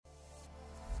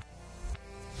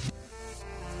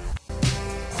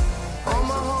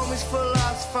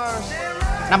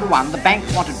Number one, the bank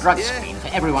want a drug screen for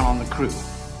everyone on the crew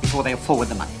before they forward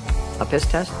the money. A piss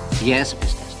test? Yes, a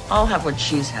piss test. I'll have what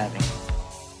she's having.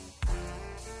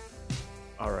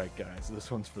 All right, guys,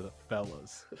 this one's for the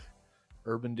fellas.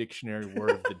 Urban Dictionary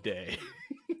word of the day.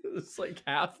 It's like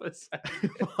half a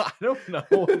second. I don't know.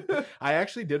 I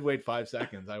actually did wait 5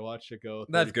 seconds. I watched it go.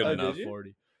 That's good enough.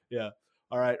 40. Yeah.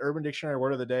 All right, Urban Dictionary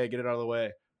word of the day. Get it out of the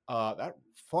way. That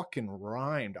fucking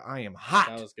rhymed. I am hot.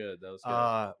 That was good. That was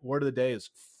good. Word of the day is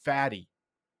fatty.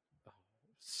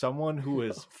 Someone who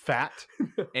is fat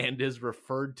and is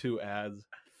referred to as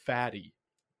fatty.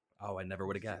 Oh, I never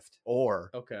would have guessed.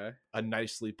 Or Okay. a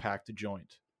nicely packed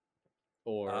joint.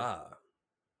 Or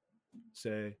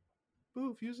Say,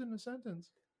 boof, use it in a sentence.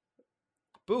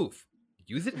 Boof.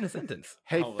 Use it in a sentence.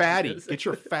 Hey, Oh, fatty, is it? get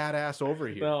your fat ass over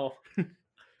here. no.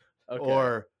 Okay.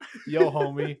 Or, yo,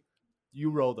 homie, you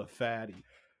rolled a fatty.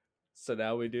 So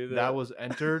now we do that. That was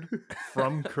entered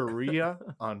from Korea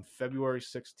on February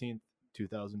 16th,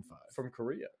 2005. from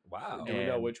Korea. Wow. Do we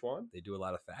know And- which one? They do a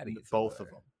lot of fatties. Both of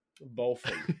them. Both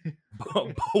of them.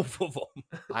 them. Both of them.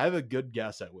 I have a good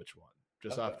guess at which one,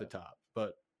 just off the Okay. top.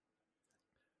 But,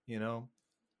 you know,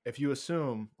 if you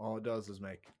assume, all it does is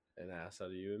make An ass out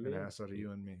of you and me. an ass out of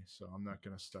you and me. So I'm not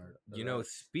going to start. You know,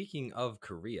 speaking of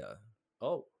Korea,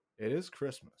 Oh, It is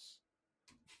Christmas.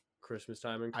 Christmas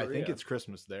time in I Korea. think it's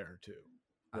Christmas there, too.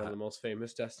 one of the most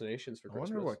famous destinations for I Christmas.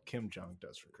 wonder what Kim Jong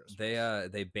does for Christmas.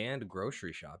 they banned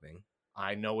grocery shopping.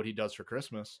 I know what he does for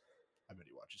Christmas. I bet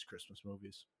he watches Christmas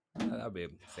movies. That would be a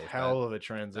safe Hell of a that,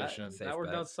 transition. Safe that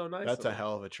worked bet. out so nice. That's a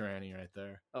hell of a tranny right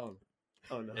there. Oh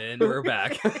no. bet. And we're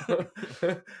back.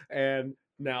 And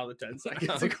now the 10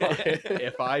 seconds. Okay.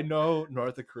 If I know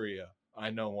North Korea, I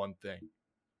know one thing.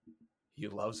 He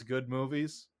loves good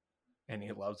movies and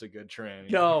he loves a good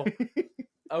tranny. No.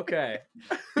 Okay.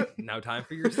 Now time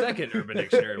for your second Urban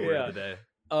Dictionary word of the day.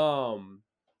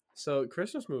 So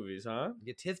Christmas movies, huh?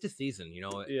 Yeah, 'tis the season, you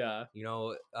know. Yeah. You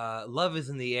know, love is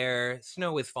in the air,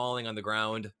 snow is falling on the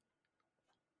ground.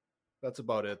 That's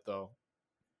about it, though.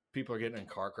 People are getting in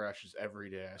car crashes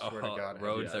every day. I swear to God.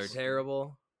 roads Yes. are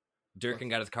terrible. Durkin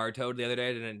got his car towed the other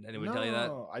day. Didn't anyone tell you that?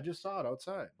 No, I just saw it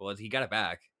outside. Well, he got it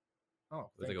back. Oh, It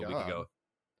was like thank a week God. ago.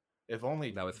 If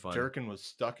only That was fun. Durkin was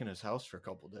stuck in his house for a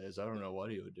couple days. I don't know what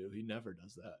he would do. He never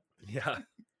does that. Yeah,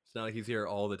 it's not like he's here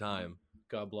all the time.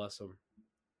 God bless him.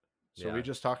 So Yeah. we're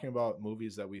just talking about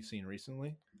movies that we've seen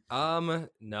recently.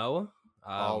 No.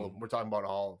 All of them. We're talking about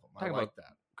all of them. I talking like about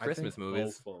that. Christmas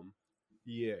movies. Both of them.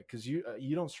 Yeah, because you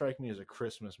don't strike me as a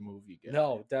Christmas movie guy.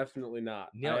 No, definitely not.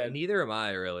 No, neither am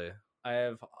I really. I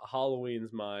have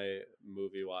Halloween's my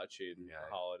movie watching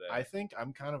holiday. I think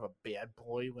I'm kind of a bad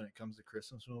boy when it comes to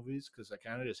Christmas movies because I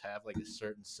kind of just have like a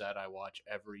certain set I watch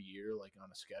every year, like on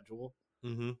a schedule,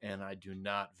 Mm-hmm. and I do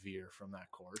not veer from that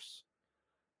course.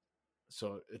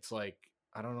 So it's like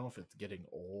I don't know if it's getting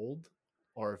old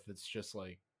or if it's just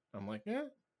like I'm like, yeah,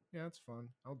 it's fun.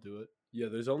 I'll do it. Yeah,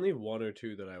 there's only one or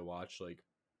two that I watch like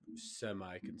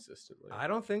semi consistently. I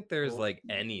don't think there's Well- like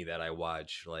any that I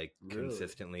watch like Really?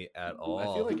 consistently at all. I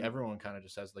feel like everyone kind of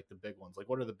just has like the big ones. Like,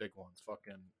 what are the big ones?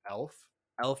 Fucking Elf.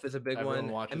 Elf is a big Everyone one.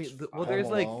 I watches mean, Home there's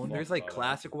like Alone. there's like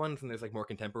classic ones and there's like more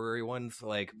contemporary ones.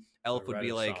 Like Elf The would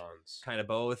be like Renaissance, kind of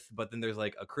both, but then there's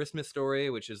like A Christmas Story,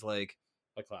 which is like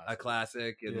a classic. a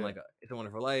classic, and Yeah. like It's a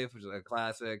Wonderful Life, which is like a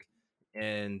classic,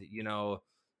 and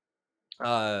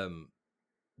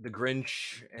The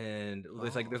Grinch, and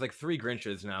there's like 3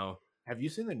 Grinches now. Have you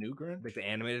seen the new Grinch? Like the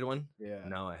animated one. Yeah.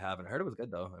 No, I haven't. I heard it was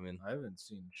good though. I mean, I haven't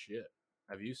seen shit.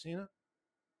 Have you seen it?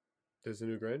 There's a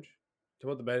new Grinch.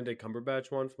 Talking about the Benedict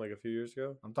Cumberbatch one from like a few years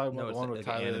ago. I'm talking No, about it's the one with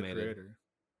like Tyler the animated. Creator.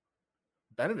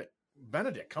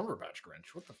 Benedict Cumberbatch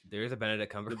Grinch. What the? there is a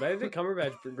Benedict The Cumberbatch. Benedict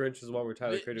Cumberbatch Grinch is the one where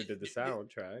Tyler Creator did the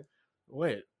soundtrack.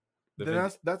 Wait. The Then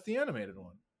Vin- that's the animated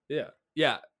one. Yeah.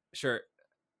 Yeah, sure.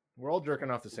 We're all jerking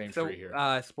off the same So, tree here.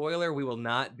 spoiler: we will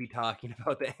not be talking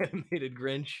about the animated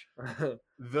Grinch. that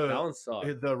the one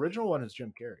sucked. the original one is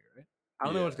Jim Carrey, right? I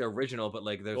don't know Yeah. what's the original, but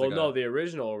like there's Well, like no, the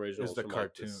original Is is the from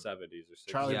cartoon. like the 70s or 60s.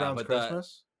 Charlie Yeah, Brown's but the-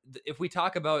 Christmas. if we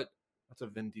talk about That's a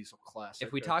Vin Diesel classic.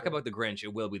 if we right talk there. about the Grinch,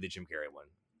 it will be the Jim Carrey one.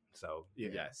 So yeah.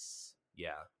 Yes.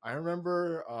 yeah, I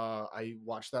remember I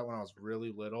watched that when I was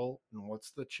really little. And what's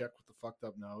the chick with the fucked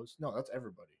up nose? No, that's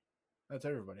everybody. That's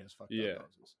everybody has fucked Yeah. up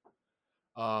noses.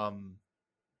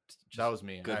 That was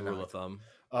me. good I know. rule of thumb.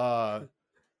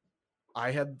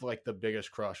 I had like the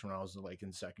biggest crush when I was like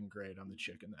in second grade on the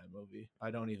chick in that movie. I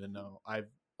don't even know.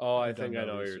 Oh, I I've done think I no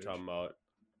know what you're research. talking about.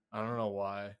 I don't know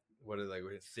why. What is like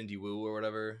Cindy Woo or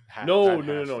whatever? No, That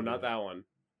has to be not it. that one.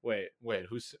 Wait.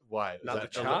 Who's why? Is Not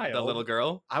that the The, child. the little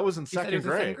girl. I was in He said he second was in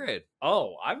grade. second grade.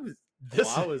 Oh, I was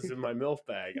I was in my MILF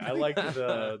bag. I liked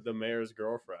the mayor's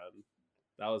girlfriend.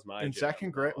 That was my in jam,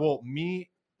 second grade. that one. Well, me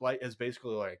like is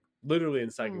basically like literally in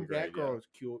second grade. that girl is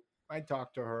cute. I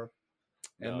talked to her,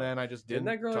 and No. then I just Didn't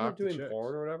didn't that girl end talk up to doing chicks.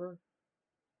 porn or whatever?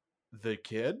 The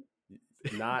kid.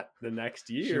 Not the next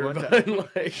She year, went but to-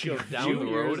 like she a went down few the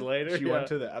years road. later. She went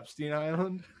to the Epstein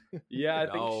Island. Yeah,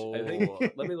 I think. No.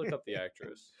 Let me look up the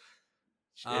actress.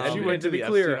 She And went to to be the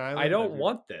clear, Epstein Island? I don't Have you-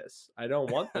 want this. I don't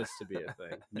want this to be a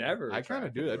thing. Never. I kind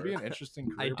of do. That'd be an attracted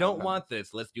interesting. I Career don't path. want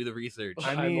this. Let's do the research.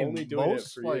 I I'm mean, only doing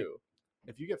most, it for like, you.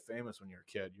 If you get famous when you're a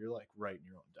kid, you're like writing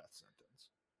your own death sentence.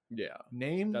 Yeah,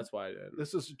 Name. that's why I did.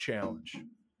 This is a challenge.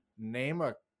 Name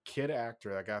a kid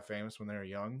actor that got famous when they were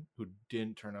young who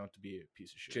didn't turn out to be a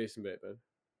piece of shit. Jason Bateman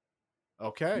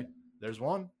Okay, there's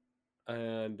one.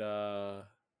 and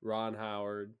Ron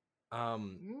Howard.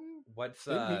 What's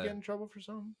Didn't he get in trouble for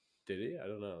something? Did he? I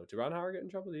don't know. Did Ron Howard get in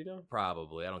trouble? Do you know?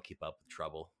 probably? I don't keep up with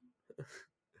trouble.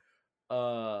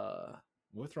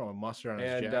 We're throwing mustard on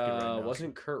his And jacket right now.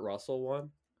 wasn't Kurt Russell one?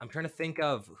 I'm trying to think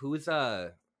of who's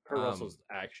Kurt Russell's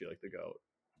actually like the goat.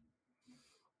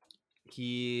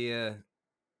 he.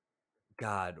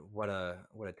 God, what a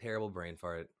terrible brain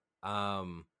fart.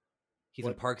 He's in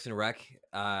What? Parks and Rec.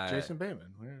 Jason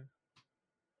Bateman. Where?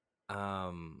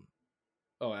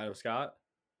 Oh, Adam Scott.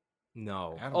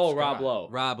 No. Adam Oh, Scott. Rob Lowe.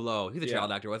 Rob Lowe. He's a Yeah.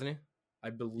 child actor, wasn't he? I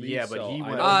believe. Yeah, but so. he I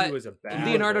went- know he was a bad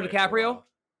Leonardo boy for a DiCaprio? while.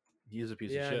 He is a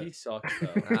piece Yeah, of shit. he sucks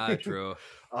though. True.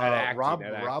 acting, Rob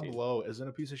at Rob acting. Lowe isn't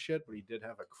a piece of shit, but he did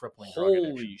have a crippling drug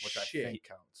addiction, Holy which shit. I think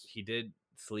counts. He did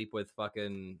sleep with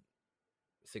fucking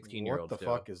 16-year-olds. What the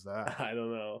fuck is that? I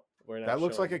don't know. We're not That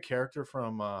looks like showing- a character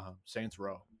from Saints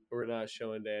Row. We're not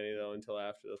showing Danny though until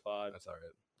after the pod. That's all right.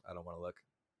 I don't want to look.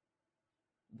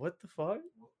 What the fuck?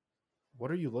 What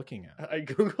are you looking at? I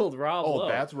googled Rob Oh, Lowe.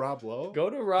 that's Rob Lowe. Go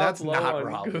to Rob That's Lowe not on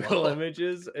Rob Google Lowe.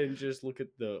 Images and just look at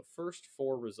the first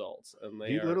 4 results, and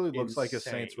they He are literally looks like a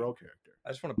Saints insane. Row character.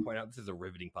 I just want to point out this is a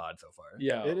riveting pod so far.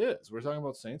 Yeah, It is. We're talking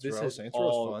about Saints This Row. is Saints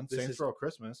all- Row's fun. this Saints is- Row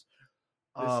Christmas.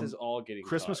 this is all getting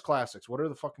Christmas cut. classics. What are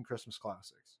the fucking Christmas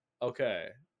classics? Okay,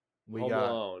 We Home got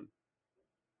Alone.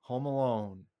 Home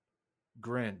Alone,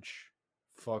 Grinch,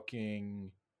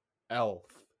 fucking Elf.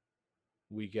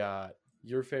 We got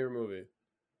Your favorite movie?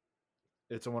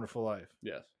 It's a Wonderful Life.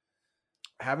 Yes.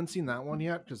 I haven't seen that one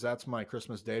yet because that's my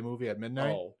Christmas Day movie at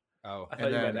midnight. Oh, Oh, I thought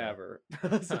you meant then- ever. I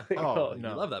was like, Oh, you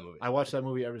no. love that movie. I watch that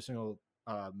movie every single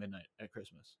midnight at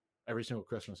Christmas. Every single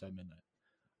Christmas at midnight.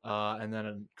 And then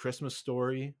a Christmas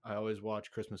Story, I always watch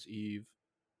Christmas Eve.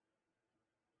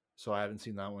 So I haven't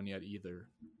seen that one yet either.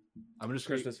 I'm just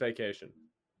Christmas Vacation.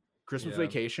 Christmas Yeah.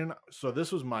 Vacation. So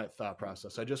this was my thought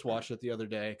process. I just watched it the other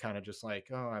day, kind of just like,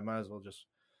 oh, I might as well just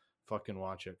fucking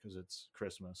watch it because it's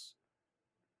Christmas.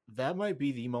 That might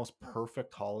be the most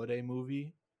perfect holiday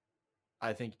movie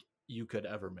I think you could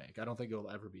ever make. I don't think it'll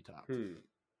ever be topped. It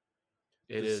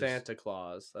The is. Santa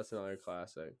Claus. That's another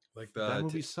classic. like that the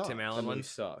movie sucks. Tim That Allen movie one.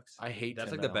 sucks. I hate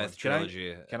That's Tim like the Allen. best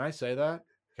trilogy. Can I say that?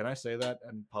 Can I say that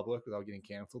in public without getting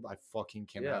canceled? I fucking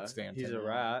cannot yeah, stand. he's Tim a Allen.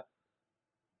 rat.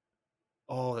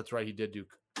 Oh, that's right. He did do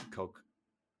coke.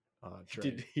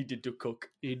 Trade. He did do cook.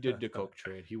 He did do coke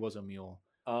trade. He was a mule.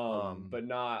 But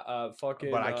not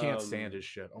fucking. But I can't stand his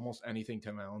shit. Almost anything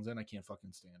Tim Allen's in, I can't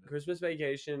fucking stand it. Christmas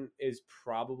Vacation is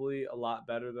probably a lot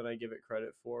better than I give it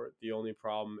credit for. The only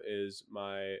problem is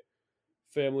my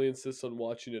family insists on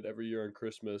watching it every year on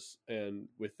Christmas, and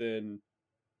within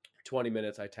 20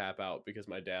 minutes I tap out because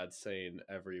my dad's saying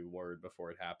every word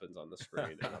before it happens on the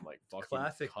screen, and I'm like, fucking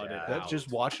Classic cut dad. it That, out. just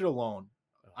watch it alone.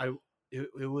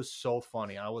 It was so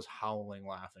funny. I was howling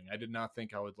laughing. I did not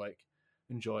think I would like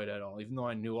enjoy it at all, even though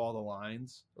I knew all the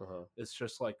lines. Uh-huh. It's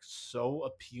just like so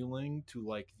appealing to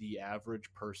like the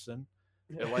average person.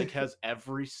 It like has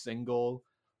every single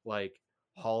like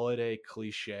holiday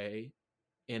cliche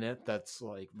in it that's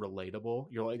like relatable.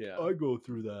 You're like, Yeah. I go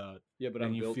through that, yeah, but and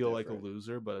I'm you built feel like a different.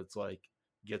 loser, but it's like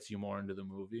gets you more into the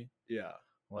movie. Yeah.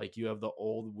 Like you have the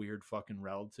old weird fucking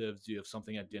relatives. You have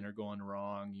something at dinner going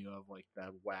wrong. You have like that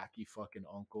wacky fucking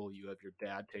uncle. You have your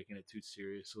dad taking it too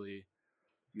seriously.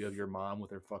 You have your mom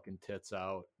with her fucking tits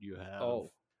out. You have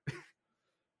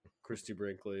Christy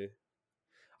Brinkley.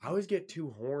 I always get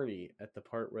too horny at the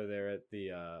part where they're at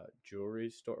the jewelry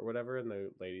store or whatever, and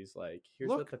the lady's like, "Here's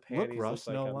what the panties Russ,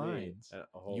 look like no on me." lines.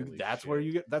 Holy That's where shit.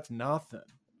 you get. That's nothing.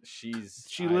 She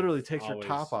I've literally takes her always-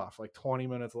 top off like 20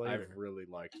 minutes later. I've really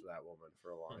liked that woman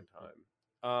for a long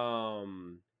Mm-hmm.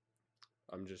 time.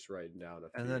 I'm just writing down a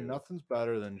few. And then nothing's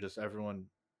better than just everyone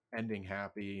ending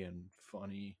happy and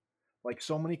funny. Like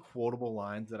so many quotable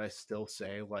lines that I still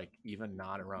say, like even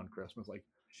not around Christmas. Like,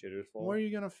 Shitters full. where are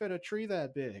you gonna fit a tree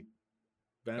that big?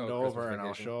 Bend Oh, over Christmas and I'll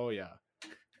Vacation. show ya.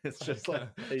 It's just like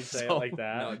They say so- it like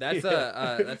that. No,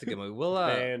 that's a good movie. We'll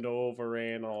Bend over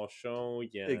and I'll show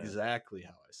you. exactly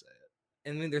how I say it.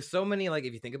 I mean, there's so many, like,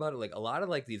 if you think about it, like a lot of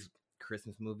like these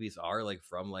Christmas movies are like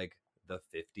from like the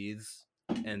 50s,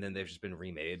 and then they've just been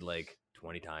remade like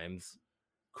 20 times.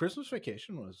 Christmas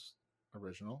Vacation was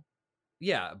original.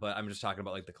 Yeah, but I'm just talking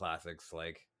about like the classics,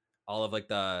 like all of like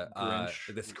the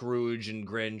Grinch. the Scrooge and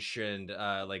Grinch and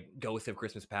like Ghost of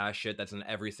Christmas Past shit that's in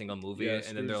every single movie, Yeah,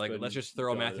 and then they're Scrooge's like, been let's just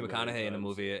throw done Matthew a million McConaughey in a times.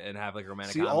 movie and have like a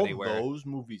romantic See, all comedy where those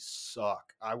movies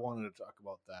suck. I wanted to talk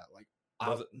about that. Like,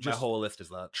 my just whole list is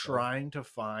that. so. trying to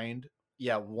find.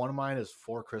 Yeah, one of mine is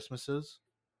Four Christmases.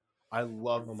 I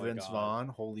love Oh my Vince God. Vaughn.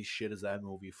 Holy shit, is that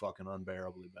movie fucking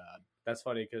unbearably bad? That's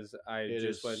funny because I It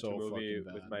just is went to so a movie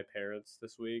fucking with bad. my parents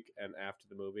this week, and after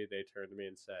the movie, they turned to me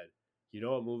and said, "You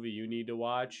know what movie you need to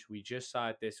watch? We just saw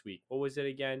it this week. What was it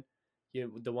again?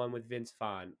 The one with Vince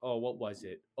Vaughn. Oh, what was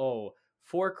it? Oh,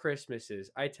 Four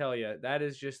Christmases. I tell you, that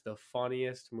is just the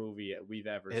funniest movie we've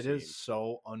ever It seen. is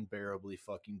so unbearably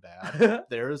fucking bad.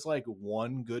 There is like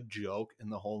one good joke in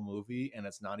the whole movie, and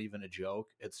it's not even a joke.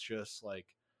 It's just like,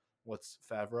 what's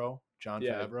Favreau? John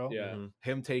Yeah, Favreau? yeah. Mhm.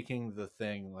 Him taking the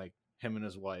thing, like him and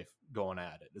his wife going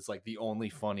at it. It's like the only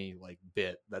funny like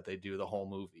bit that they do the whole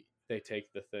movie. They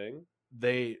take the thing.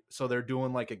 They're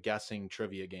doing like a guessing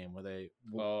trivia game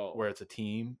Oh, where it's a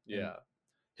team. and yeah,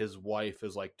 his wife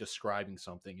is like describing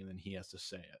something, and then he has to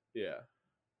say it. yeah.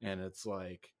 And it's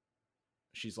like,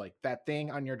 she's like, that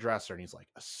thing on your dresser, and he's like,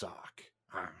 a sock.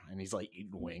 And he's like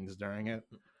eating wings during it,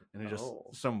 and it's just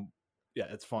Oh. yeah,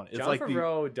 it's fun. It's John like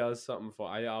Favreau does something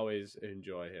fun. I always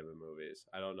enjoy him in movies.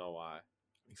 I don't know why.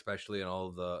 Especially in all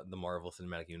of the Marvel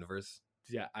Cinematic Universe.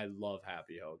 Yeah, I love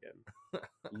Happy Hogan.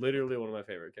 Literally one of my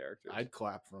favorite characters. I'd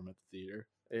clap for him at the theater.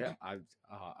 Yeah,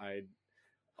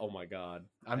 oh my god.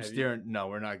 I'm Have you- steering. No,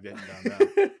 we're not getting down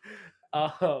that.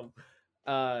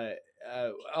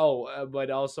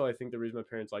 But also I think the reason my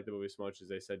parents liked the movie so much is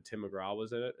they said Tim McGraw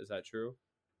was in it. Is that true?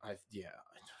 I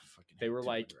fucking They hate were Tim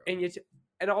like, McGraw.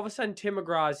 and all of a sudden Tim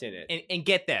McGraw's in it. And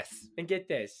get this, And get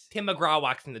this. Tim McGraw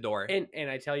walks in the door. And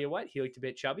I tell you what, he looked a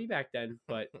bit chubby back then,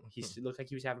 but he looked like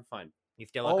he was having fun. He's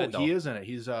still Oh, good though. he is in it.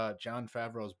 He's John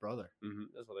Favreau's brother.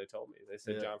 That's what they told me. They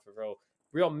said Yeah. John Favreau,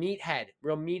 real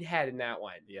meathead in that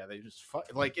one. Yeah, they just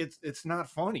like it's not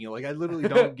funny. Like, I literally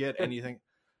don't get anything.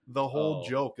 The whole Oh.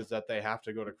 joke is that they have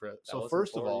to go to Chris. That So wasn't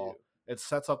first of for all, you. it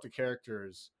sets up the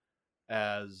characters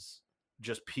as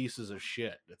just pieces of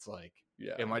shit. It's like,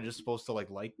 Yeah. am I just supposed to like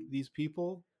these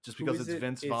people just Who because is it's it?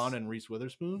 Vince It's- Vaughn and Reese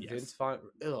Witherspoon? Vince Vaughn.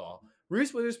 Ugh.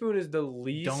 Reese Witherspoon is the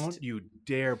least. Don't you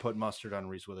dare put mustard on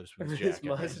Reese Witherspoon's Reese jacket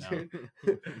right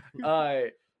now.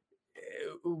 mustard.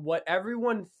 What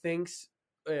everyone thinks.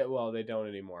 Well, they don't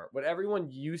anymore. What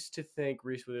everyone used to think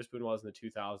Reese Witherspoon was in the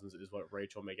 2000s is what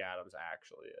Rachel McAdams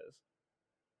actually is.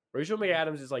 Rachel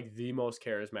McAdams is like the most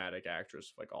charismatic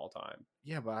actress of like all time.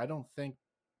 Yeah, but I don't think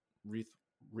Reese.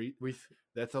 With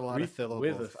That's a lot Reese of syllables.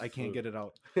 Witherspoon. I can't get it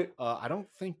out. I don't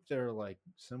think they're like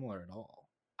similar at all.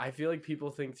 I feel like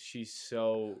people think she's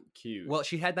so cute. Well,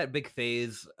 she had that big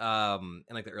phase in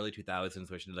like the early 2000s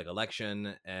where she did like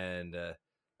Election and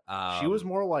She was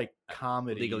more like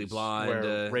comedy, Legally Blonde,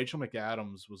 where Rachel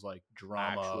McAdams was like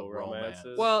drama, Actual romance.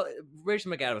 romances. well,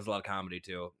 Rachel McAdams was a lot of comedy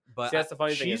too, but See, that's the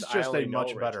funny thing. she's Is I just a only know much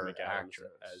Rachel better McAdams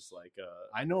actress. As like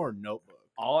I know her Notebook.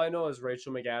 all I know is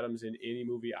Rachel McAdams in any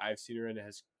movie I've seen her in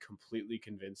has completely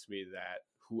convinced me that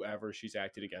whoever she's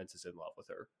acted against is in love with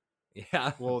her.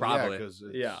 yeah, Well, probably. yeah, because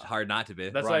Yeah. It's hard not to be.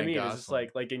 That's what I Ryan mean. It's just Gosling.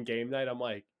 like in game night, I'm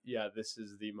like, yeah, this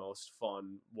is the most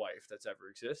fun wife that's ever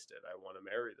existed. I want to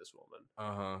marry this woman.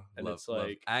 Uh-huh. And it's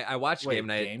like- I watched Wait, Game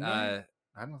Night. Game Night?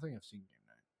 I don't think I've seen Game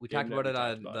Night. We Game talked Night about we it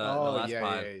talked on about the, it. the last yeah,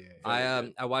 pod. yeah, yeah.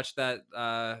 I watched that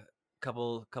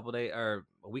couple days or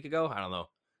a week ago. I don't know.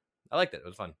 I liked it. It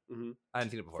was fun. Mhm. I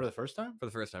hadn't seen it before. For the first time. For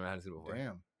the first time, I hadn't seen it before.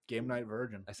 Damn, Game Night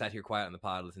Virgin. I sat here quiet on the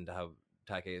pod, listened to how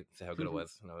Taike say how good it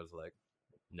was, and I was like,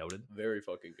 noted. Very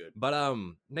fucking good. But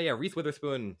no, yeah, Reese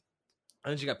Witherspoon. And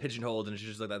then she got pigeonholed, and she's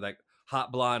just like that, like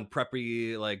hot blonde,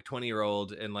 preppy, like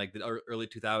 20-year-old in like the early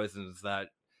 2000s that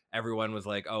everyone was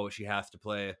like, oh, she has to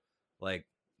play like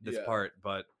this Yeah. part.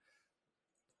 But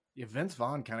Yeah, Vince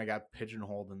Vaughn kind of got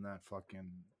pigeonholed in that fucking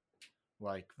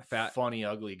like Fat- funny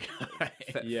ugly guy.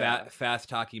 Yeah. fast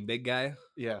talking big guy.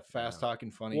 Yeah, fast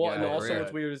talking funny Well, guy. and also yeah.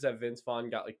 what's weird is that Vince Vaughn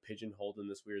got like pigeonholed in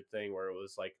this weird thing where it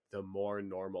was like the more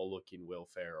normal looking Will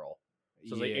Ferrell.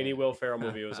 So it's like any Will Ferrell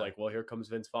movie, it was like, well, here comes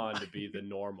Vince Vaughn to be the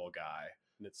normal guy,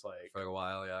 and it's like, For a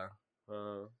while, yeah.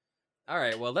 uh, All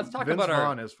right, well, let's talk Vince about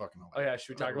Vaughn our. is fucking oh hilarious. yeah,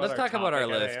 should we talk about Let's talk about our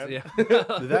topic list. at hand?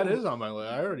 Yeah, That is on my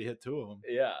list. I already hit 2 of them.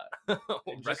 Yeah,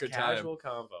 just record time. casual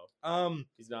convo.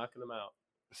 He's knocking them out.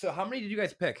 So how many did you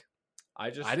guys pick? I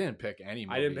didn't pick any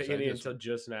movies. I didn't pick any until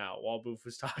just now while Boof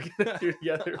was talking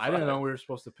together. I didn't know we were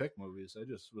supposed to pick movies. I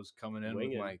just was coming in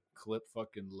Winging. with my clip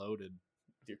fucking loaded.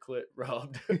 Your clit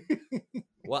rubbed.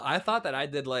 Well, I thought that I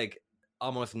did like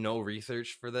almost no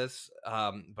research for this,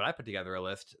 but I put together a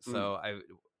list, so I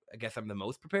guess I'm the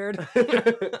most prepared.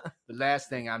 The last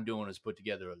thing I'm doing is put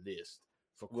together a list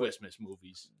for Christmas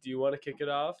movies. Do you want to kick it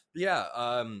off?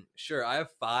 Yeah, sure. I have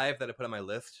 5 that I put on my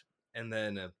list, and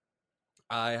then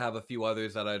I have a few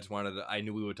others that I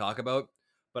knew we would talk about.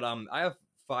 But I have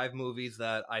 5 movies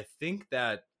that I think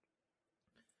that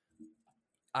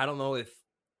I don't know if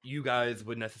you guys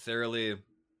would necessarily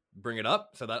bring it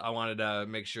up, so that I wanted to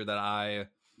make sure that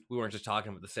we weren't just talking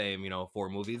about the same, 4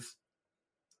 movies.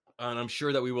 And I'm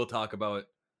sure that we will talk about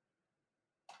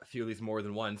a few of these more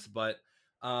than once, but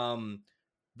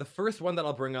the first one that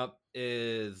I'll bring up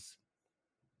is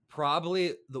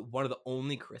probably one of the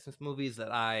only Christmas movies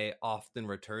that I often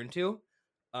return to.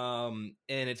 And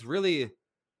it's really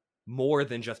more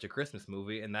than just a Christmas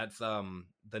movie, and that's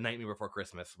The Nightmare Before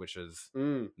Christmas, which is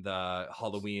the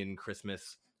Halloween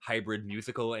Christmas hybrid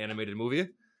musical animated movie.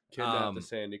 Kidnap the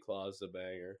Sandy Claus, the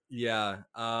banger. Yeah.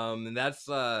 And that's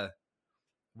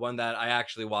one that I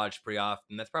actually watch pretty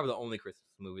often. That's probably the only Christmas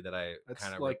movie that I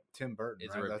kind of like Tim Burton,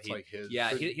 right? That's like his.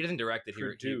 Yeah, he doesn't direct it. He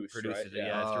produced right? it.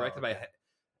 Yeah, it's directed by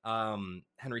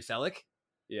Henry Selick.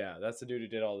 Yeah, that's the dude who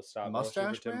did all the stop Mustache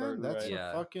motion for Tim Man? Burton. That's right?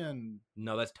 a fucking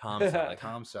No, that's Tom Selleck.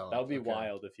 Tom Selleck. That would be Okay.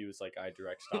 wild if he was like, I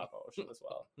direct stop motion as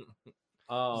well.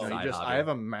 No, Side hobby. I have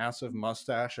a massive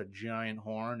mustache, a giant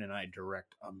horn, and I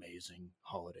direct amazing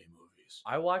holiday movies.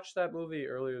 I watched that movie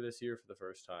earlier this year for the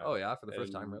first time. Oh yeah, for the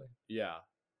first time, And, really. Yeah,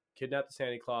 Kidnap the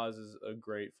Santa Claus is a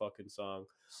great fucking song.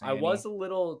 Sandy. I was a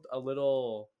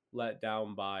little let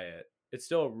down by it. It's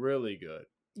still really good.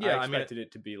 Yeah, I expected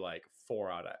it to be like 4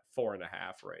 out of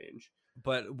 4.5 range.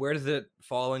 But where does it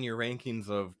fall in your rankings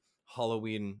of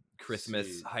Halloween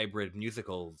Christmas See. hybrid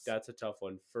musicals? That's a tough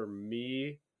one for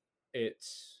me.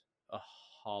 It's a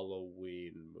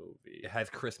Halloween movie. It has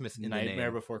Christmas in the Nightmare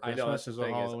name. Before I Christmas know that's is the a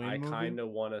thing Halloween I movie. kind of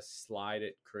want to slide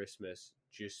it Christmas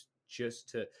just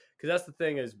to, because that's the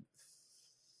thing is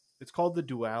It's called the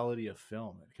duality of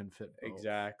film. It can fit both.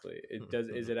 exactly it does.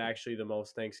 Is it actually the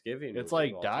most Thanksgiving? It's movie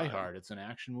like of all Die time? Hard. It's an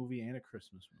action movie and a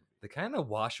Christmas movie. They kind of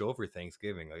wash over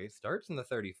Thanksgiving. Like, it starts on the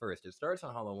 31st. It starts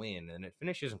on Halloween, and it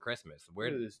finishes on Christmas.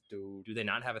 Where Look at this dude. do they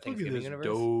not have a Look at Thanksgiving this universe?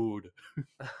 dude.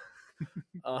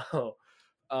 Oh,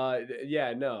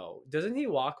 yeah, no. Doesn't he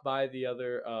walk by the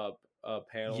other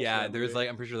panels? Yeah, in the there's movie? like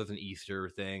I'm pretty sure there's an Easter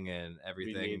thing and We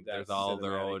everything. need that There's all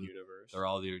their cinematic own. universe. They're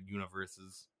all their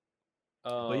universes.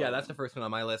 But yeah, that's the first one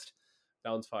on my list.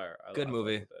 that one's fire. I Good fuck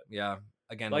movie. with it. Yeah.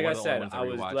 Again, Like one I of the only said, ones I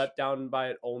was rewatched. let down by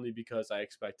it only because I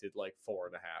expected like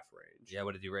 4.5 range. Yeah,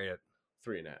 what did you rate it?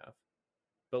 3.5,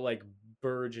 but like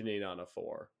burgeoning on a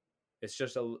 4. It's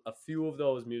just a few of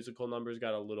those musical numbers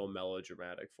got a little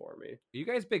melodramatic for me. Are you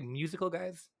guys big musical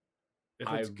guys? If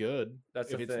it's I- good,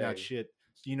 that's if the it's not thing. shit.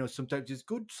 Sometimes it's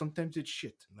good, sometimes it's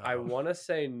shit. I want to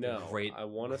say no. Great, I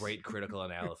want to great critical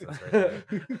analysis right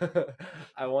there.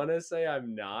 I want to say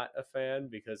I'm not a fan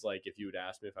because, like, if you would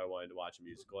ask me if I wanted to watch a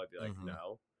musical, I'd be like, Mhm.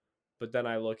 no. But then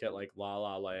I look at like La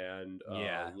La Land,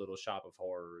 Yeah. Little Shop of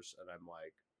Horrors, and I'm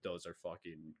like, those are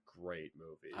fucking great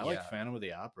movies. I like Yeah. Phantom of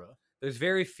the Opera. There's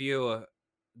very few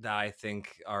that I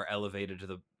think are elevated to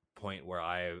the point where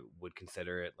I would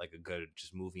consider it like a good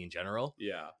just movie in general.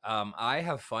 Yeah. I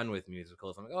have fun with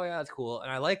musicals. I'm like, oh yeah, that's cool.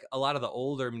 And I like a lot of the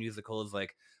older musicals,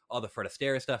 like all the Fred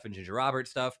Astaire stuff and Ginger Roberts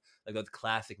stuff, like those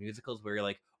classic musicals where you're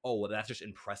like, oh, well, that's just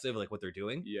impressive, like what they're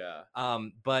doing. Yeah.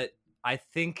 But I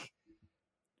think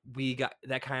we got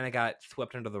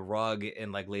swept under the rug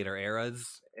in like later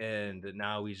eras, and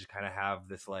now we just kind of have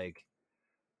this like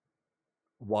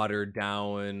watered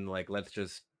down, like let's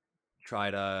just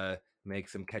try to make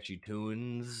some catchy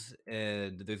tunes,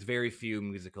 and there's very few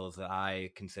musicals that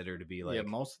I consider to be like Yeah,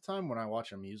 most of the time when I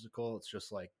watch a musical, it's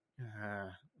just like,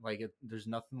 there's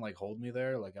nothing like hold me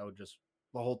there. Like I would just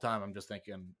the whole time I'm just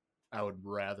thinking I would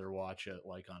rather watch it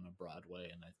like on a Broadway,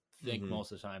 and I think Mhm.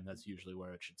 most of the time that's usually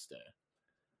where it should stay.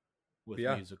 With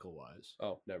Yeah. musical wise,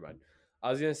 Oh, never mind. I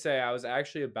was gonna say I was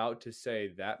actually about to say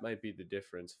that might be the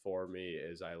difference for me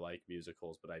is I like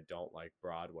musicals, but I don't like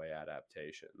Broadway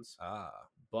adaptations.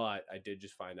 But I did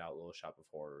just find out Little Shop of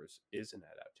Horrors is an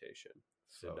adaptation.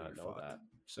 So Did not you're know fucked. that.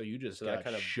 so you just So got that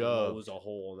kind of shoved. blows a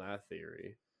hole in that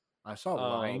theory. I saw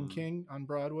Lion Um, King on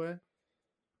Broadway.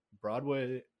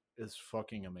 Broadway is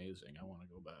fucking amazing. I want to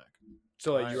go back.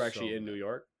 So like I'm you're actually so in mad. New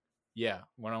York? Yeah,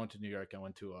 when I went to New York, I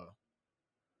went to a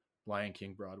Lion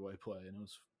King Broadway play, and it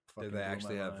was fucking Do they blew my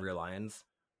actually have mind. real lions?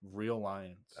 Real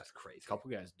lions. That's crazy. A couple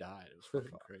guys died. It was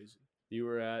fucking crazy. You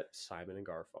were at Simon and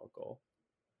Garfunkel.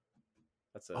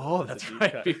 That's a That's deep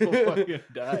right. cut. People fucking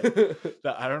died.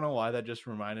 I don't know why that just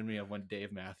reminded me of when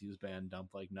Dave Matthews Band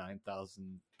dumped like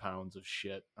 9,000 pounds of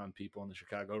shit on people in the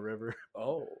Chicago River.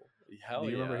 Oh, hell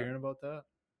Do you yeah. remember hearing about that?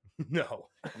 No.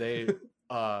 They,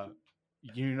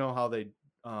 you know how they,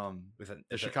 the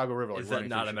Chicago River. Like Is that running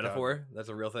not through a Chicago. metaphor? That's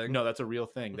a real thing? No, that's a real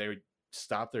thing. They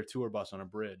stopped their tour bus on a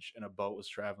bridge, and a boat was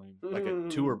traveling, like a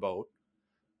tour boat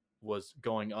was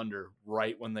going under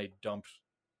right when they dumped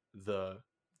the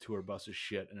tour bus's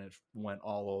shit, and it went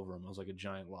all over them. It was like a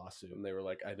giant lawsuit. And they were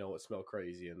like, I know it smelled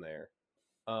crazy in there.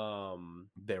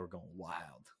 They were going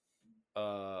wild.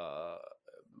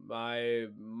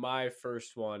 My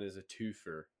first one is a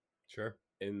twofer. Sure.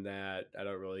 In that I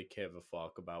don't really give a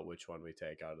fuck about which one we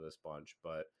take out of this bunch,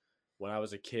 but when I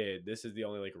was a kid, this is the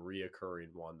only like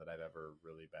reoccurring one that I've ever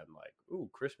really been like, ooh,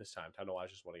 Christmas time to watch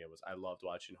this one again. Was I loved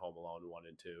watching Home Alone 1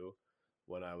 and 2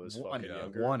 when I was fucking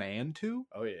younger. 1 and 2?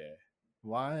 Oh yeah.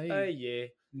 Why? Yeah.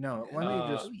 No,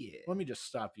 let me just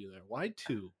stop you there. Why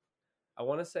 2? I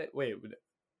want to say, wait,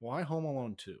 why Home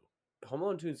Alone 2? Home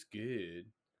Alone 2 is good.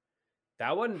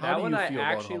 That one, How do you I feel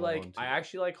about actually Home like. Alone 2? I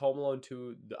actually like Home Alone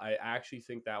 2. I actually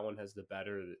think that one has the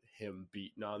better him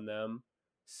beating on them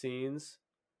scenes.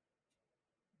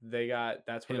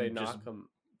 That's where they knock him.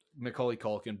 Macaulay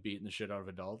Culkin beating the shit out of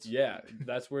adults. Yeah,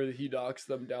 that's where he knocks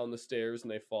them down the stairs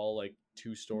and they fall like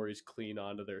 2 stories clean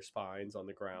onto their spines on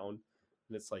the ground.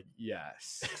 And it's like,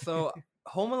 yes. So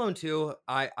Home Alone 2,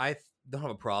 I don't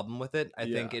have a problem with it. I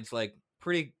think Yeah. it's like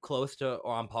pretty close to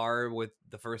or on par with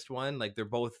the first one. Like they're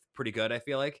both pretty good, I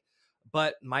feel like.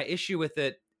 But my issue with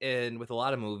it and with a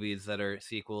lot of movies that are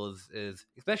sequels is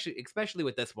especially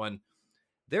with this one,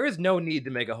 there is no need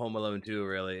to make a Home Alone 2,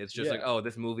 really. It's just like, Yeah. oh,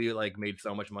 this movie like made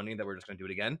so much money that we're just gonna do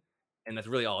it again. And that's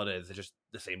really all it is. It's just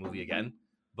the same movie again.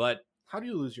 But How do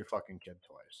you lose your fucking kid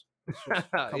twice? It's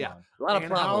just, come yeah, on. a lot of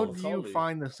And how plot do holes. you Totally.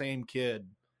 find the same kid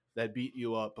that beat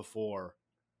you up before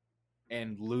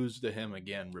and lose to him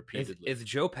again repeatedly? Is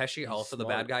Joe Pesci He's also the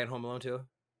smart. bad guy in Home Alone 2?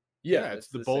 Yeah, it's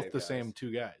both the guys. same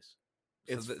 2 guys.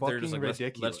 It's So they're fucking just like,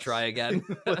 ridiculous. Let's try again.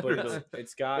 But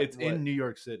it's got It's in New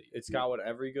York City. It's got what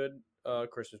every good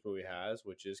Christmas movie has,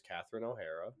 which is Catherine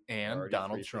O'Hara And Already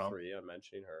Donald 3 for Trump. 3, I'm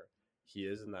mentioning her. He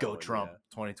is in that. Go one, Trump yeah.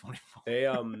 2024. They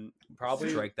probably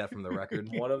Strike that from the record.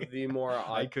 one of the more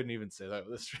I couldn't even say that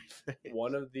with a straight face.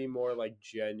 one of the more like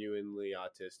genuinely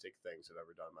autistic things I've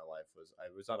ever done in my life was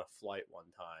I was on a flight one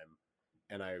time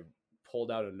and I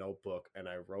pulled out a notebook and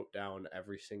I wrote down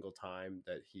every single time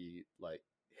that he like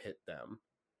hit them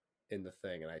in the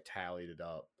thing and I tallied it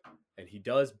up. And he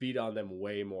does beat on them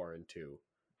way more in 2.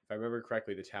 If I remember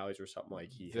correctly, the tallies were something like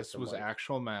he hit This them, was like,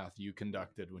 actual math you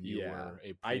conducted when you were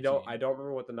a I don't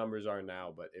remember what the numbers are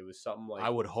now, but it was something like I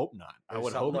would hope not. I it was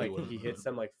would something hope like you would. he hits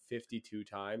them like 52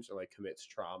 times or like commits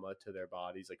trauma to their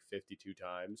bodies like 52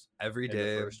 times. Every in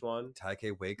day, the first one.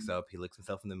 Taike wakes up, he looks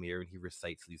himself in the mirror, and he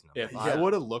recites these numbers. If I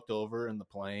would have looked over in the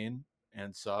plane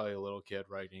and saw a little kid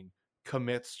writing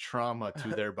commits trauma to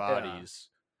their bodies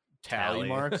tally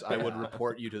marks, I would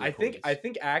report you to the police. I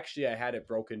think actually I had it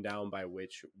broken down by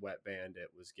which wet band it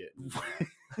was getting.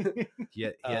 He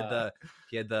had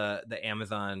the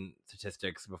Amazon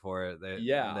statistics before they.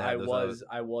 Yeah, they had those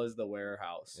I was the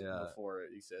warehouse Yeah. before it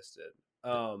existed.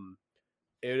 I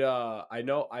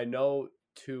know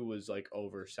 2 was like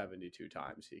over 72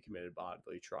 times he committed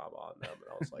bodily trauma on them, and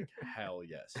I was like, hell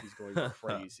yes, he's going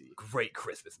crazy. Great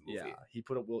Christmas movie. Yeah, he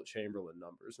put up Wilt Chamberlain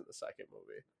numbers in the second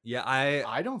movie. Yeah,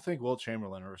 I don't think Wilt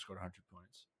Chamberlain ever scored 100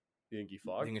 points. You think he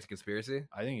I fucked? think it's a conspiracy.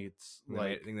 I think it's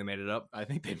I think they made it up. I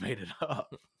think they made it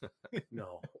up.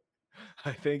 No,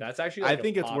 I think that's actually. I Like,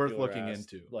 think a it's worth popular looking ass-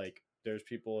 into. Like, there's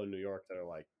people in New York that are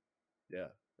like, yeah,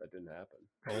 that didn't happen.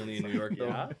 Only in New York, though.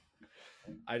 Yeah.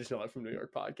 I just know it from New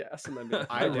York podcasts, and then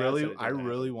I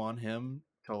really want him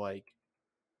to like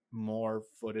more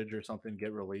footage or something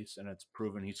get released, and it's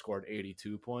proven he scored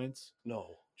 82 points,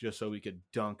 no. just so we could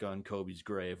dunk on Kobe's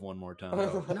grave one more time.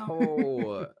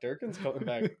 No, Durkin's coming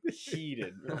back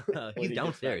heated. when he's he gets back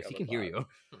downstairs. on He the can hear pod.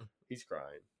 you. He's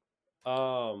crying.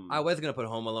 I was gonna put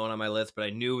Home Alone on my list, but I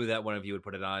knew that one of you would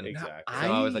put it on. Exactly. So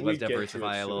I was like, We'd let's get to it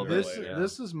diversify a little sooner or bit. This later. Yeah.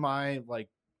 this is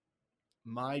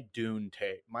my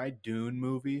Dune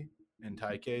movie in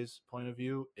Taike's point of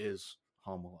view is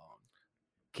Home Alone.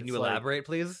 Can It's you like- elaborate,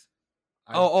 please?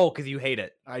 I- Because you hate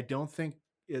it. I don't think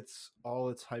it's all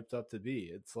it's hyped up to be.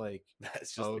 It's like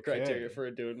That's just the criteria Okay. for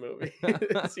a Dune movie.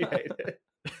 Is you hate it.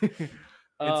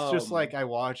 it's just like Um, I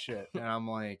watch it and I'm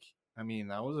like, I mean,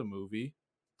 that was a movie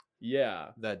Yeah.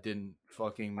 that didn't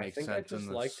fucking I make think I sense in just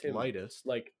the liked him. slightest.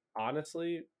 Like,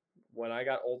 honestly, when I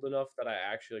got old enough that I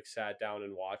actually like sat down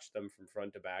and watched them from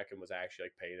front to back and was actually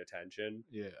like paying attention.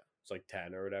 Yeah. It's like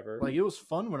 10 or whatever. Like it was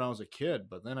fun when I was a kid,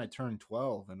 but then I turned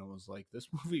 12 and it was like this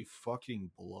movie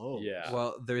fucking blows. Yeah.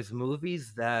 Well, there's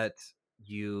movies that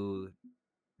you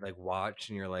like watch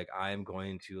and you're like, I'm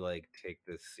going to like take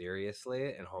this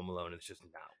seriously, and Home Alone is just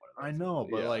not one of those. I know,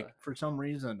 but Yeah. like for some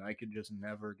reason I could just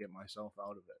never get myself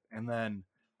out of it. And then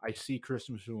I see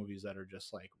Christmas movies that are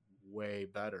just like way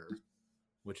better,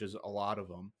 which is a lot of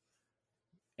them.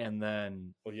 And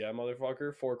then Well, yeah,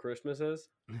 motherfucker. 4 Christmases.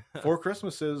 Four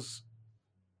Christmases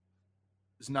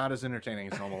is not as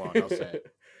entertaining as Home Alone. I'll say it.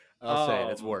 I'll say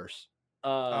it. It's worse.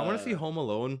 I want to see Home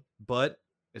Alone, but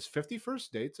Is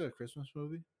 51st Dates a Christmas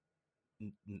movie?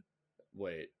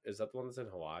 Wait, is that the one that's in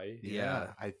Hawaii?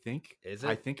 Yeah. I think. Is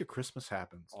I it? think a Christmas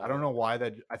happens. I Oh. don't know why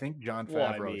that. I think John Well,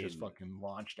 I Favreau just mean, fucking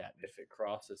launched at me. If it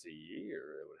crosses a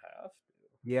year, it would have to.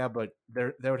 Yeah, but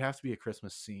there would have to be a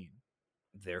Christmas scene.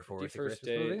 therefore it's a 51st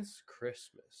Christmas movie. Dates,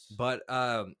 Christmas. But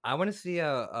I want to see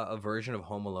a version of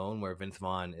Home Alone where Vince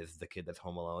Vaughn is the kid that's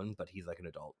home alone, but he's like an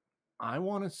adult. I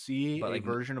want to see But, a like,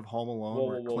 version of Home Alone Whoa,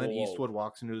 where whoa, whoa, Clint whoa, whoa. Eastwood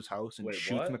walks into his house and Wait,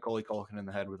 shoots what? Macaulay Culkin in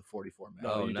the head with a 44 Mac.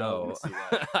 No, Oh you don't no, wanna see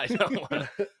that. I don't want.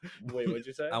 Wait, what'd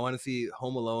you say? I want to see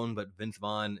Home Alone, but Vince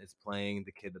Vaughn is playing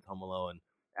the kid that's home alone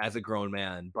as a grown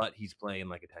man, but he's playing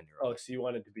like a 10-year-old. Oh, so you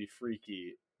want it to be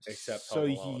freaky, except so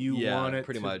Home Alone. you yeah, want it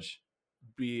pretty to much.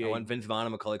 be I a, want Vince Vaughn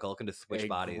and Macaulay Culkin to switch a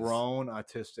bodies. grown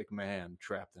autistic man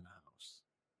trapped in a house.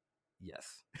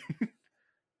 Yes.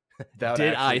 That would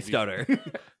Did I actually be- stutter?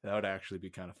 That would actually be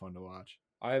kind of fun to watch.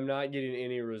 I am not getting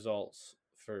any results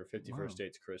for 51st Wow.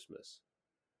 Dates Christmas.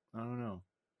 I don't know.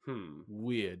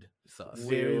 Weird. Sus.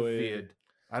 Very Weird. weird.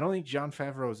 I don't think John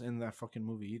Favreau is in that fucking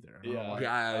movie either. I don't know Yeah.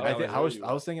 why. Yeah,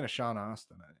 I was thinking of Sean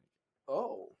Astin. I think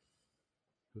Oh.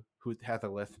 who had the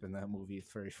lisp in that movie.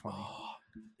 It's very funny.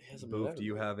 He hasn't Boof, been do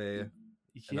you in a have a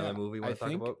Yeah, another movie you want I to talk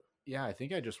think- about? Yeah, I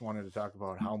think I just wanted to talk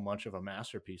about how much of a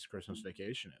masterpiece Christmas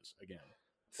Vacation is again.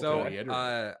 So Okay.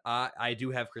 I do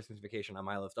have Christmas Vacation on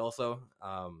my list also.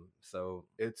 So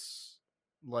It's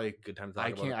like good time to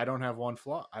talk about it. I don't have one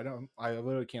flaw. I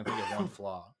literally can't think of one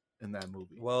flaw in that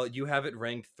movie. Well, you have it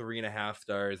ranked 3.5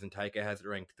 stars, and Taika has it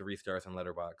ranked 3 stars on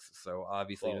Letterboxd. So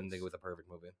obviously, you didn't think it was a perfect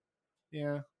movie.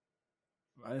 Yeah.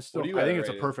 I do still you I think have it's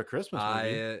a rated? perfect Christmas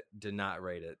movie. I did not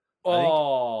rate it.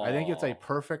 Oh. I think it's a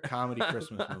perfect comedy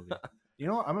Christmas movie. You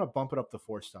know what? I'm gonna bump it up to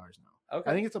 4 stars now. Okay.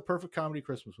 I think it's a perfect comedy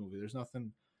Christmas movie. There's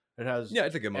nothing. It has Yeah,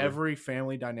 it's a good movie. every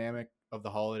family dynamic of the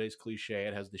holidays cliche.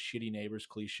 It has the shitty neighbors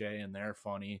cliche, and they're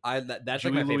funny. That's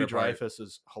Julie like my favorite part. Louis-Dreyfus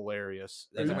is hilarious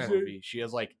That's in like that my- movie. She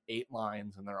has like 8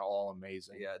 lines, and they're all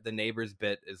amazing. Yeah, the neighbors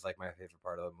bit is like my favorite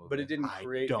part of the movie. But it didn't I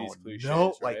create these don't cliches,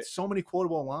 know. right? Like so many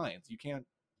quotable lines. You can't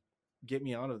get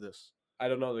me out of this. I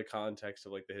don't know the context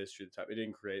of like the history of the time. It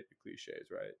didn't create the cliches,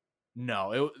 right?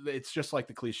 No, it's just like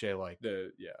the cliche, like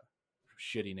Yeah.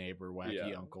 shitty neighbor, wacky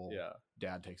Yeah. uncle. Yeah.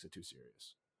 Dad takes it too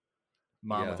serious.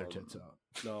 Mom with her Yeah. tits out.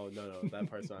 No. That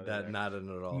part's not in that there. not in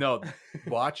it at all. No,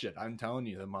 watch it. I'm telling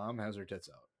you, the mom has her tits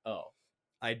out. Oh.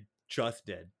 I just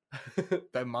did.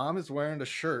 That mom is wearing a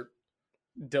shirt.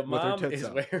 The With her mom tits is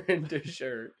out. wearing the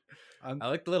shirt. I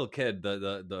like the little kid.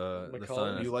 The Macaulay,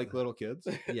 son. You like little kids?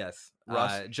 Yes.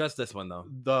 Russ- Just this one though.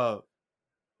 The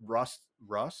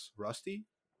Rusty?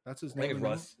 That's his I think name. it's now?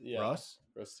 Russ. Yeah. Russ.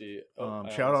 Rusty.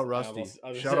 Shout out Rusty.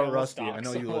 Shout out Rusty. I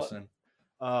know you listen.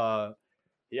 listen.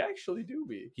 He actually do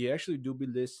be. He actually do be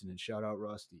listening. Shout out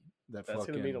Rusty. That's fucking,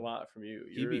 gonna mean a lot from you.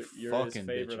 he You're, be you're his fucking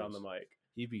favorite on the bitches. mic.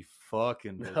 He be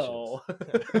fucking bitches.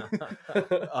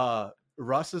 No.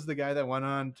 Russ is the guy that went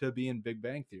on to be in Big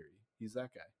Bang Theory. He's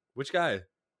that guy. Which guy?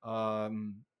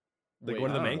 Like one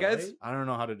of the main guys? I don't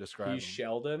know how to describe He's him.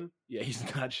 Sheldon. Yeah, he's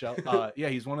not Sheldon. Yeah,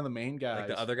 he's one of the main guys. Like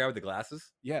the other guy with the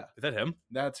glasses? Yeah, Is that him?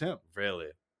 that's him. Really?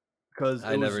 Because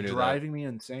I it was never knew that. driving me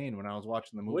insane when I was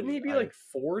watching the movie. Wouldn't he be like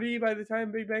 40 by the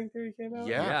time Big Bang Theory came out?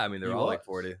 Yeah, I mean they're he all like was.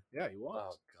 40. Yeah, he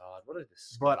was. Oh God, what a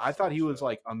disgusting But I thought he was show.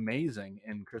 like amazing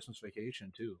in Christmas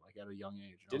Vacation too, like at a young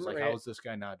age. I was Didn't like, Ray- how is this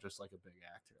guy not just like a big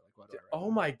actor? Like whatever. Oh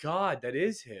my God, that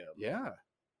is him. Yeah.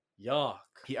 Yuck.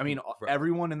 I mean, Bro.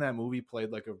 everyone in that movie played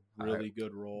like a really Alright,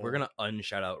 good role. We're gonna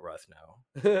unshout out Russ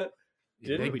now.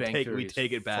 Didn't Big we Bang take- Theory we is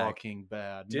take it back. Fucking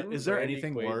bad. Didn't Is there Randy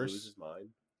anything Quaid worse? Lose his mind?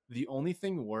 The only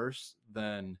thing worse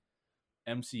than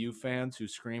MCU fans who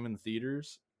scream in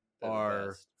theaters They're the are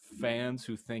best. fans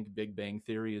who think Big Bang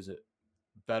Theory is a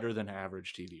better than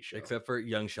average TV show. Except for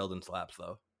young Sheldon slaps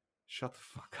though. Shut the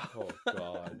fuck up. Oh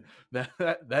God.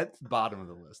 That's bottom of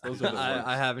the list. Those are the worst.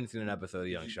 I haven't seen an episode of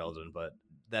Young Sheldon, but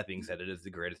that being said, it is the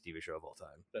greatest TV show of all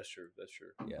time. That's true. That's true.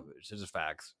 Yeah, but it's just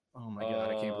facts. Oh my god,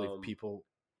 I can't believe Um, people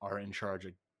are in charge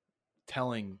of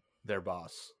telling their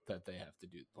boss that they have to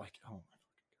do. Like, oh my,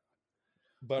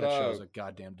 But that show's a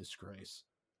goddamn disgrace.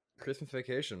 Christmas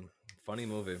Vacation, funny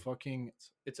movie. Fucking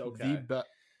It's okay.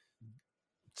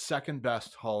 second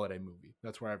best holiday movie.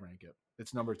 That's where I rank it.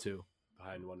 It's number 2.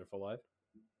 Behind Wonderful Life.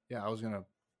 Yeah, I was gonna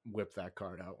whip that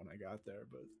card out when I got there,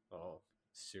 but Oh,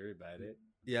 Siri bad it.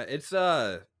 Yeah, it's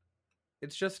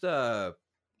just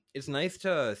it's nice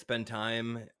to spend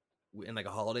time in like a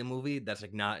holiday movie that's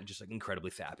like not just like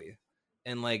incredibly sappy,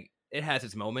 and like it has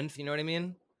its moments, you know what I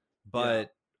mean?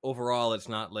 But overall, it's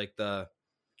not like the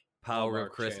Power of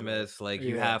Hallmark Christmas, Channel. like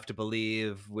You Yeah. Have to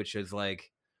Believe, which is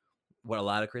like what a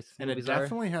lot of Christmas and it movies are.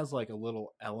 definitely has like a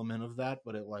little element of that,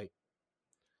 but it like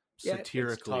Yeah, it's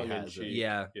satirically has it. tongue-in-cheek.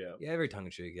 Yeah, Yeah. very tongue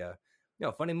in cheek. Yeah,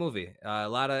 funny movie. A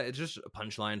lot of it's just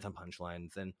punchlines on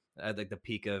punchlines, and at like the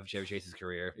peak of Chevy Chase's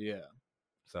career. Yeah.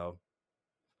 So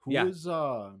Who Yeah. is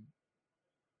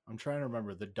I'm trying to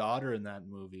remember the daughter in that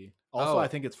movie. Also, Oh. I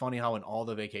think it's funny how in all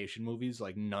the vacation movies,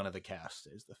 like none of the cast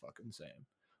stays the fucking same.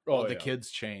 Oh, All the yeah. kids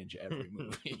change every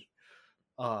movie.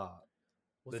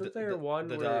 Wasn't there one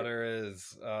The where daughter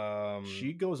is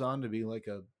She goes on to be like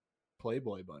a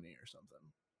Playboy bunny or something.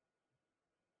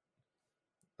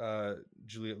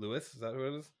 Juliette Lewis, is that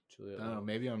who it is? Juliet I don't know. Lewis.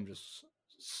 Maybe I'm just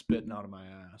spitting out of my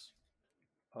ass.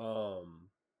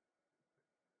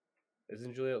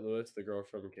 Isn't Juliet Lewis the girl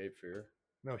from Cape Fear?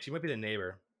 No, she might be the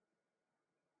neighbor.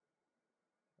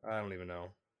 I don't even know.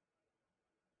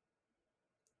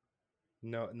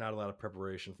 No, not a lot of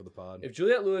preparation for the pod. If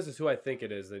Juliet Lewis is who I think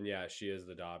it is, then yeah, she is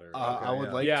the daughter. I would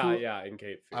yeah. like yeah, to. yeah, in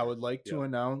Cape Fear. I would like to Yeah.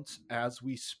 announce as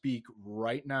we speak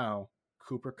right now,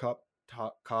 Cooper Cup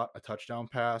caught a touchdown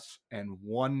pass and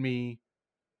won me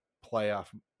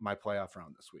my playoff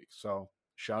round this week. So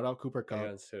shout out Cooper Cup.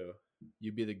 Against who?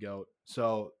 You be the GOAT.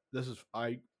 So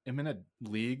I am in a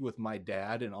league with my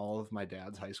dad and all of my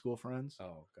dad's high school friends.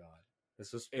 Oh God,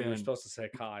 this was you were And- supposed to say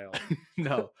Kyle.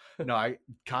 no,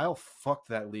 Kyle fucked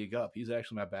that league up. He's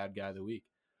actually my bad guy of the week.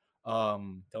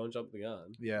 Don't jump the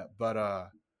gun. Yeah, but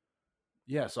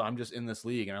yeah, so I'm just in this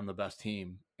league and I'm the best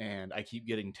team, and I keep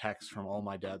getting texts from all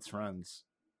my dad's friends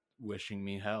wishing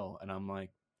me hell, and I'm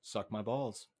like, suck my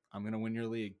balls. I'm gonna win your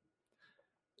league.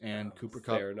 And Cooper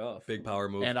Cup, Fair enough. Big power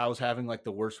move. and I was having like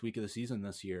the worst week of the season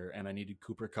this year, and I needed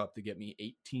Cooper Cup to get me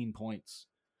 18 points,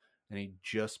 and he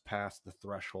just passed the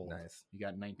threshold. Nice. He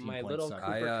got 19 My points. little second.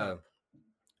 Cooper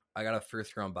I got a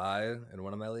first round bye in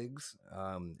one of my leagues,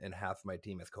 and half of my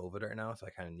team has COVID right now, so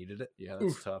I kind of needed it. Yeah,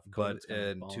 that's tough. But COVID's kinda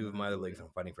in balling two of my other everybody. leagues, I'm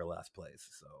fighting for last place,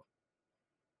 so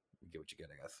you get what you get,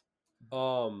 I guess.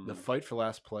 The fight for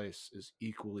last place is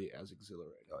equally as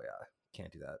exhilarating. Oh yeah,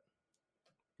 can't do that.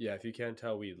 Yeah, if you can't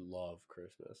tell, we love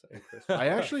Christmas and Christmas. I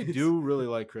actually parties. do really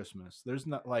like Christmas. There's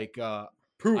not like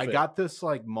Prove I it. got this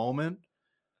like moment.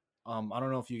 I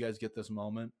don't know if you guys get this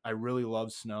moment. I really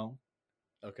love snow,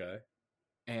 Okay.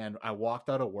 and I walked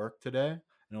out of work today, and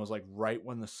it was like right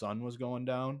when the sun was going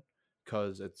down,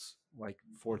 because it's like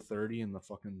 4:30 and the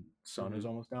fucking sun is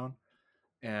almost down.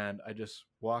 And I just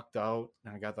walked out,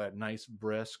 and I got that nice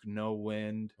brisk, no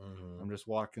wind. I'm just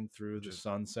walking through the Just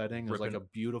sun setting. It was like a ripping-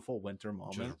 beautiful winter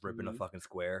moment. Just ripping a fucking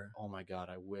square. Oh my god,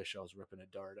 I wish I was ripping a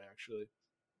dart actually.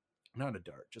 Not a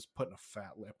dart, just putting a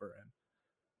fat lipper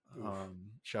in. Oof.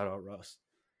 Shout out Russ.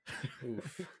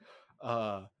 Oof.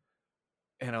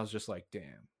 And I was just like,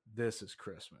 damn, this is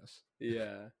Christmas.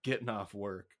 Yeah. Getting off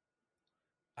work.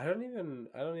 I don't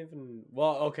even.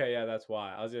 Well, okay, yeah, that's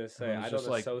why. I was gonna say And it I was don't just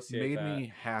like associate made that.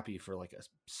 me happy for like a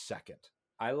second.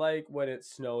 I like when it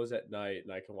snows at night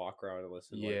and I can walk around and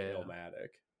listen to like Yeah. Illmatic.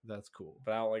 That's cool.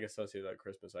 But I don't like associate that with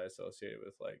Christmas. I associate it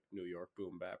with like New York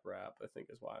boom bap rap. I think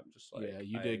is why I'm just like. Yeah,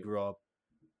 you did grow up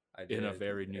I in a did,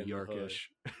 very in New the hood. Yorkish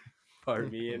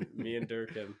part. Me and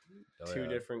Durkin, Oh, two yeah.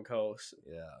 different coasts.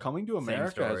 Yeah. Coming to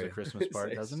America has a story. Christmas part,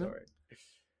 Same doesn't story. it?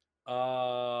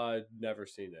 Never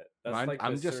seen it. That's Mine- like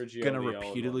I'm the just Sergio gonna Leone one,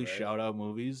 repeatedly right? shout out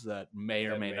movies that may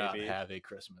or That may not maybe have a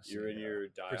Christmas. You're in scene. your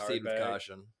Die Hard Proceed with bag.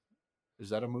 caution. Is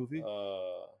that a movie?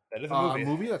 That is A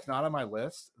movie that's not on my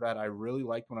list that I really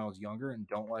liked when I was younger and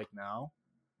don't like now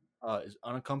is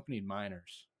Unaccompanied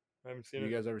Minors. I haven't Have you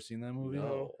guys ever seen that movie?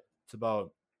 No. It's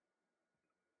about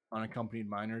unaccompanied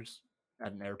minors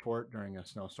at an airport during a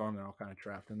snowstorm. They're all kind of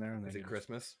trapped in there. And Is they it just-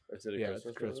 Christmas? Is it a Yeah,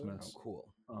 Christmas? it's movie? Christmas. Oh,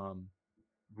 cool.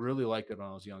 Really liked it when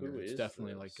I was younger. Who It's is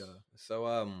definitely this? like a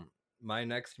So, my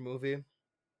next movie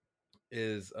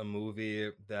is a movie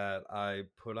that I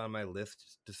put on my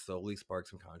list to solely spark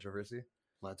some controversy.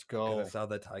 let's 'Cause go. I saw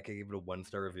that Taika gave it a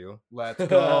 1-star review. Let's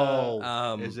go.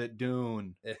 Um, Is it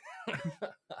Dune?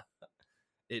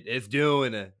 It is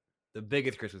Dune, the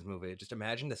biggest Christmas movie. Just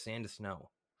imagine the sand to snow.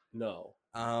 No.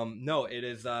 No, it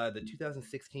is the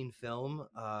 2016 film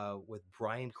with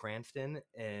Bryan Cranston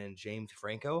and James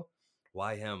Franco.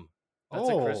 Why him? That's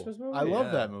a Christmas movie? I love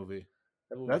Yeah. that movie.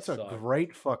 That movie That's a sucked.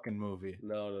 great fucking movie.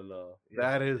 No.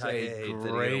 That is I a hated it even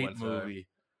great one star. movie.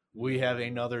 We have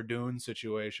another Dune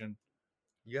situation.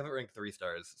 You have it ranked 3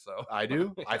 stars, so I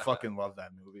do. I Yeah. fucking love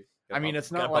that movie. Gotta I mean, bump-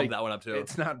 it's gotta not bump like that one up too.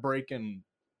 it's not breaking.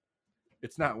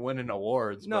 It's not winning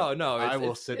awards. No, but no, I it's- will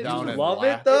it's- sit it's- down you and love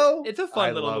laugh. it though. It's a fun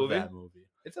I little love movie. that movie.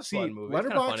 It's a See, fun movie. It's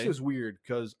kinda Letterboxd funny. is weird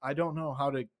because I don't know how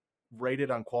to rate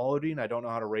it on quality and I don't know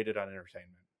how to rate it on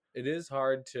entertainment. It is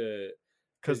hard to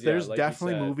Because yeah, there's like you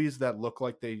definitely said- movies that look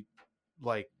like they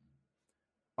like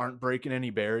aren't breaking any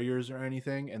barriers or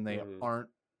anything, and they Mhm. aren't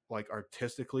like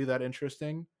artistically that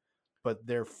interesting, but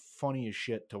they're funny as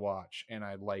shit to watch, and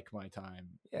I like my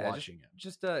time Yeah, watching it.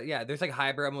 Just yeah, there's like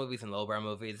highbrow movies and lowbrow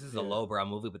movies. This is a Yeah. lowbrow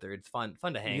movie, but it's fun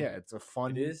to hang. Yeah, it's a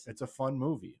fun. It is- It's a fun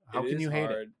movie. How it can is you hate it?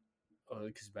 hard. Oh,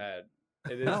 it's bad.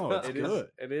 It is. No, it's it is-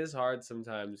 good. It is hard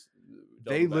sometimes.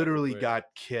 They double back literally into it.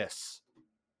 got Kiss.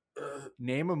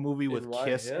 Name a movie with And why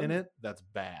Kiss in him? it that's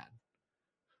bad.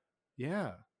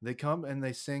 Yeah, they come and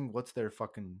they sing. What's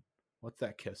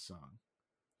that Kiss song?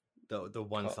 The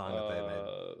one song that they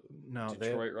made. No,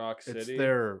 Detroit Rock City. it's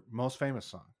their most famous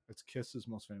song. It's Kiss's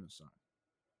most famous song.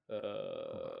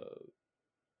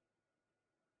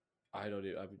 I don't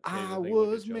even. I, can't I even think of a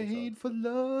was good joke made song. for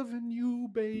loving you,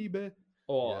 baby.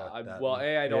 Oh, Yeah, that well, one.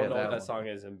 A, I don't Yeah, know that what that one. song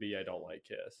is, and B, I don't like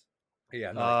Kiss. Yeah,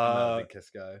 I'm not a Uh, big Kiss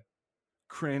guy.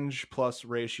 Cringe plus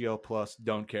ratio plus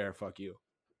don't care. Fuck you.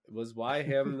 Was Why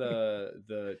Him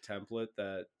the template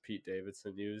that Pete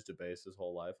Davidson used to base his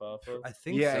whole life off of? I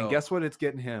think Yeah, so. and guess what? It's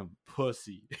getting him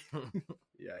pussy.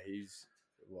 Yeah, he's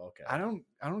well, okay. I don't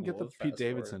get Well, the Pete fast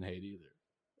Davidson hate either.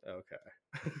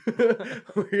 Okay.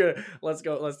 Let's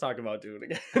go. Let's talk about Dune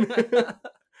again.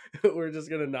 We're just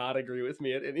gonna not agree with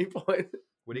me at any point.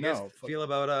 What do you guys No, fuck- feel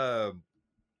about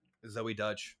Zoe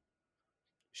Dutch?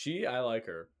 I like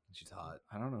her. She's hot.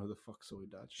 I don't know who the fuck Zoe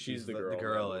Dutch is. She's the the girl.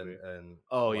 girl in and that movie. and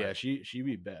Oh what? yeah, she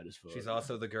be bad as fuck. She's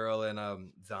also the girl in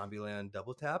Zombieland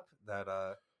Double Tap. That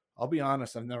I'll be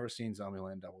honest, I've never seen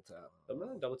Zombieland Double Tap. I'm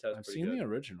not double test. I've seen the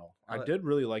original. I Uh, did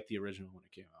really like the original when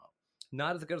it came out.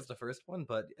 not as good as the first one,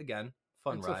 but again,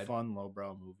 fun It's ride. a fun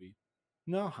lowbrow movie.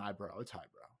 No, highbrow. It's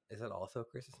highbrow. Is that also a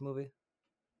Christmas movie?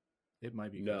 It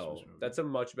might be. a No, Christmas movie. that's a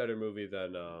much better movie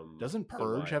than. Doesn't than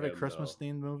Purge Why have a Him, Christmas though.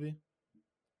 themed movie?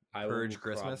 I Purge will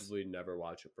Christmas? probably never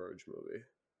watch a Purge movie.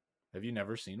 Have you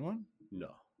never seen one?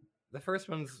 No, The first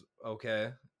one's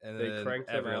okay, and they then cranked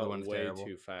them every other out one's way terrible.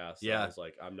 too fast. Yeah. I was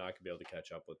like, I'm not gonna be able to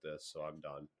catch up with this, so I'm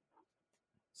done.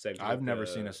 Same. thing I've with never the-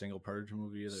 seen a single Purge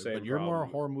movie either. same But you're more a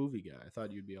problem. horror movie guy. I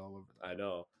thought you'd be all over that. I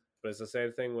know, but it's the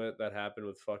same thing that happened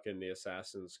with fucking the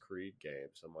Assassin's Creed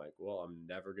games. I'm like, well, I'm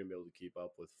never gonna be able to keep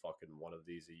up with fucking one of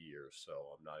these a year, so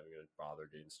I'm not even gonna bother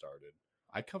getting started.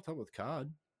 I kept up with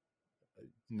COD.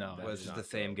 No, That Well, is it's just not the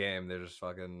same good. game. They're just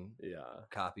fucking Yeah,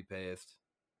 copy paste.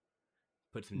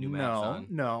 Put some new maps on.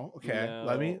 No. Okay,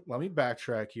 let me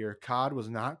backtrack here. COD was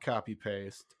not copy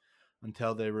paste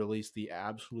until they released the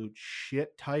absolute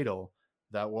shit title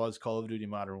that was Call of Duty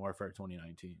Modern Warfare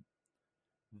 2019.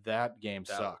 That game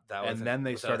sucked. that was and a- then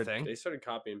they was that a started. thing? they started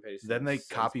copy and pasting. Then they since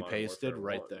copy Modern pasted Warfare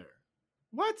right 1. there.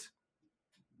 What?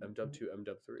 MW 2,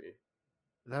 MW 3.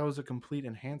 That was a complete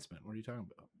enhancement. What are you talking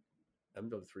about?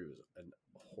 MW 3 was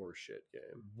a horseshit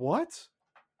game. What?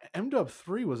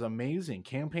 MW3 was amazing,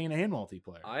 campaign and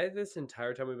multiplayer. This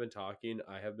entire time we've been talking,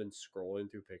 I have been scrolling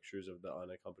through pictures of the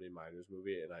Unaccompanied Minors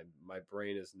movie, and my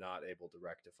brain is not able to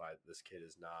rectify that this kid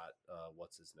is not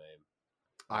what's his name.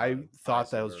 I thought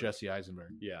that was Eisenberg. Jesse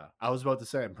Eisenberg. Yeah, I was about to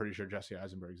say, I'm pretty sure Jesse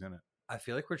Eisenberg's in it. I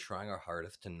feel like we're trying our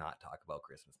hardest to not talk about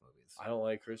Christmas movies. I don't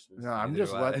like Christmas. No, I'm Neither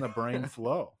just do I. letting the brain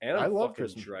flow. and I'm I love fucking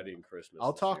Christmas. dreading Christmas.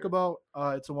 I'll this talk year. about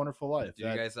It's a Wonderful Life.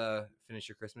 Did you guys finish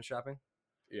your Christmas shopping?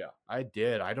 Yeah, I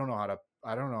did. I don't know how to.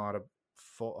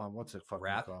 What's it fucking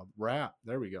Wrap? called? Wrap.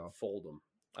 There we go. fold them.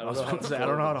 I was about to say, I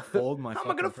don't know how to fold my. How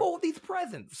am I gonna fucking- fold these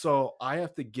presents? So I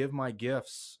have to give my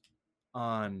gifts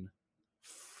on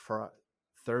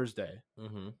Thursday,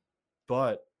 Mm-hmm.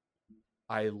 but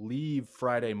I leave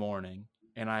Friday morning,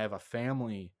 and I have a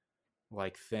family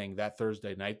like thing that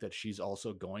Thursday night that she's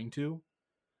also going to.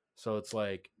 So it's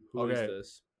like, Who is okay,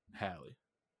 this? Hallie.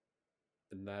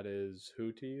 And that is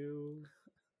who to you?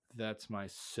 That's my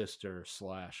sister /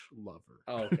 lover.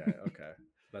 Oh, okay, okay,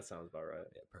 that sounds about right.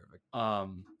 Yeah, perfect.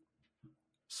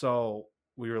 So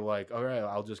we were like, all right,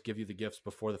 I'll just give you the gifts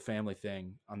before the family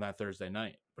thing on that Thursday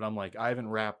night. But I'm like, I haven't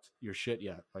wrapped your shit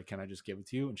yet. Like, can I just give it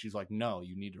to you? And she's like, no,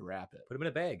 you need to wrap it. Put them in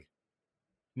a bag.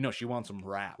 No, she wants them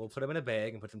wrapped. We'll put them in a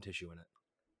bag and put some tissue in it.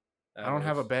 I don't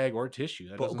have a bag or tissue.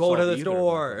 That doesn't Go to solve the either of my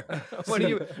store. problems. What do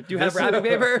you have? This is- Wrapping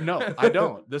paper? No, I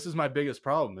don't. This is my biggest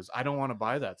problem. Is I don't want to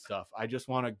buy that stuff. I just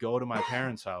want to go to my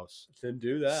parents' house, Then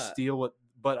do that. steal what,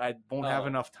 but I won't have Oh.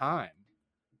 enough time.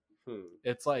 Hmm.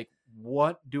 It's like,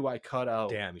 what do I cut out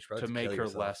Damn, you should probably to make kill her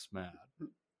yourself. less mad?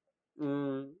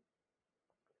 Mm,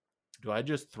 Do I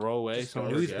just throw away Just some go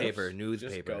of her Newspaper, gifts?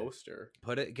 newspaper. Just ghost her.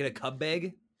 Get a cub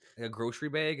bag, like a grocery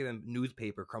bag, and then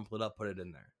newspaper, crumple it up, put it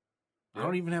in there. I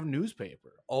don't even have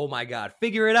newspaper. Oh my god,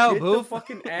 figure it out, Get the Boof.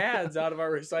 fucking ads out of our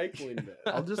recycling bin.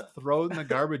 I'll just throw it in the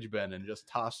garbage bin and just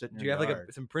toss it in Do your you have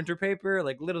yard. some printer paper,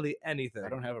 like literally anything? I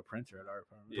don't have a printer at our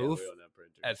apartment. Yeah, we Boof. don't have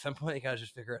printers. At some point, you gotta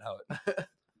just figure it out.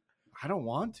 I don't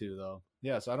want to though.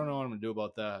 Yes, I don't know what I'm gonna do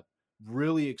about that.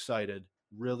 Really excited.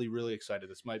 Really excited.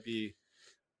 This might be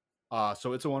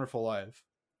so It's a Wonderful Life.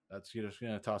 That's just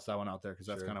gonna toss that one out there because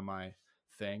that's Sure. kind of my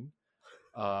thing.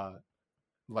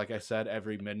 Like I said,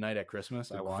 every midnight at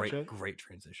Christmas I watch it. Great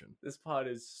transition. This pod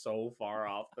is so far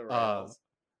off the rails.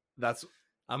 That's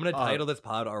I'm gonna title this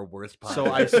pod "Our Worst Pod."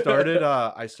 so I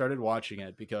started watching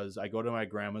it because I go to my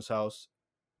grandma's house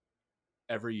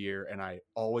every year and I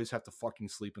always have to fucking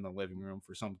sleep in the living room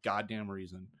for some goddamn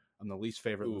reason. I'm the least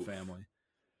favorite of Oof. the family.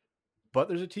 But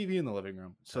there's a TV in the living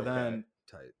room. So Okay. then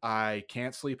Tight. I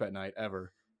can't sleep at night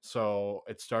ever. So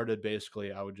it started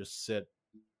basically I would just sit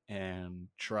and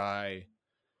try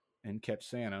and catch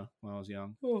Santa when I was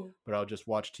young. But I would just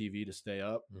watch TV to stay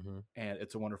up. Mm-hmm. And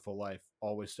It's a Wonderful Life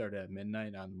always started at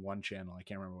midnight on one channel. I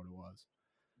can't remember what it was.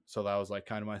 So that was like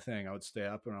kind of my thing. I would stay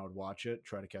up and I would watch it,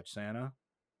 try to catch Santa,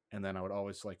 and then I would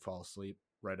always like fall asleep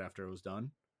right after it was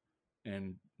done.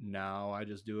 And now I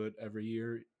just do it every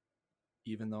year,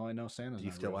 even though I know Santa's. Do you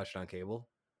not still real. watch it on cable,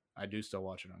 I do still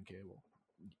watch it on cable.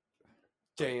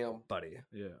 Damn. buddy?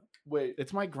 Yeah, Wait.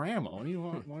 it's my grandma. What do you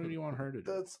want? What do you want her to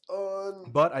do? That's on.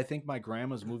 But I think my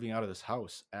grandma's moving out of this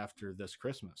house after this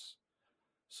Christmas,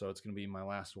 so it's gonna be my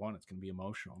last one. It's gonna be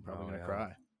emotional. I'm probably Oh, gonna yeah.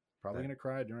 cry. Probably That- gonna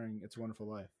cry during It's a Wonderful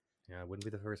Life. Yeah, I wouldn't be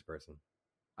the first person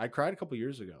I cried a couple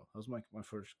years ago. That was my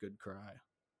first good cry.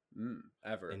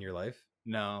 Ever. in your life.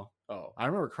 No, Oh. I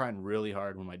remember crying really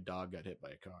hard when my dog got hit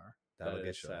by a car, That'll That get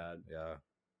is you. sad. Yeah.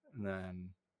 and then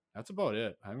that's about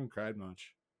it. I haven't cried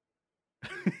much.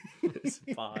 This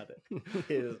pod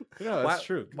is. No, that's Why-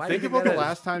 true. why do you Think think about that the is?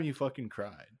 last time you fucking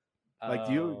cried. Like,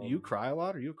 do you Um, cry a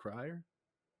lot? Are you a crier?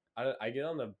 I get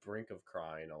on the brink of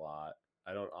crying a lot.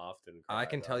 I don't often cry. I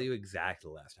can tell though. you exactly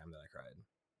the last time that I cried.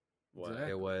 What?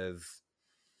 Exactly. It was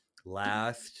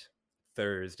last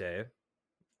Thursday,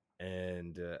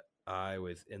 and I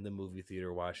was in the movie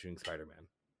theater watching Spider-Man.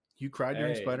 You cried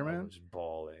during Hey, I Spider-Man? was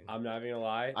bawling. I'm not even gonna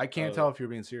lie. I can't tell if you're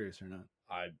being serious or not.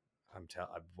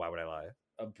 Why would I lie?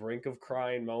 A brink of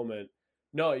crying moment.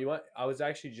 No, you want? I was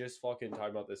actually just fucking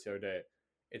talking about this the other day.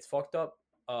 It's fucked up.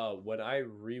 When I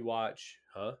rewatch,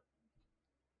 huh?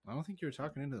 I don't think you were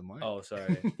talking into the mic. Oh,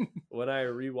 sorry. When I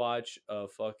rewatch a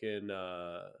fucking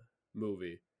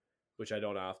movie, which I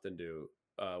don't often do.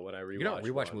 When I rewatch, You don't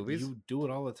rewatch one. movies? You do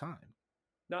it all the time.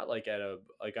 Not like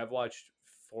I've watched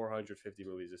 450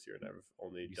 movies this year, and I've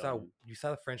only done You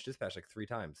saw the French Dispatch like 3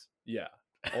 times. yeah,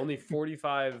 only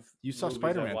 45. You saw movies I've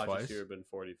Spider-Man watched twice. This year have been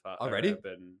 45 or Already? have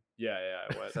been yeah.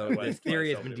 I went. So I went this theory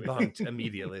has twice been so many debunked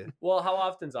immediately. Well, how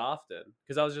often's often?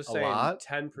 Because I was just A saying lot?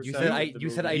 10%. You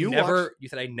said I You never watched- you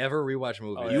said I never rewatch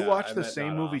movies. Oh, You yeah, watch I the meant same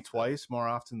not movie often. twice more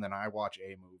often than I watch a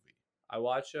movie. I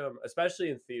watch them, especially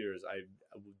in theaters. I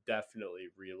will definitely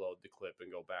reload the clip and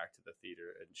go back to the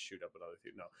theater and shoot up another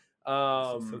theater.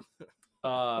 No,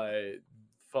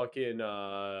 fucking.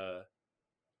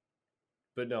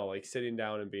 But no, like sitting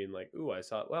down and being like, "Ooh, I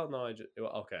saw it." Well, no, I just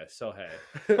okay. So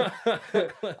hey,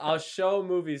 I'll show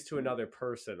movies to another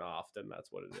person often.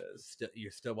 That's what it is. You're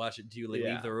still watching. Do you like,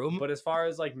 Yeah, leave the room? But as far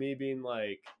as like me being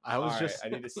like, I was "All right, just I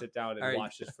need to sit down and All right.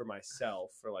 watch this for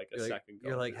myself for like a You're like, second.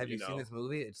 you're like, have you seen know? this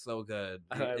movie? It's so good.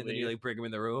 And I And then you leave. like bring him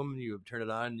in the room, you turn it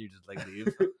on, and you just like leave.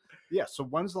 yeah. So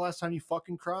when's the last time you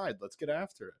fucking cried? Let's get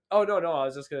after it. Oh no, I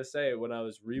was just gonna say when I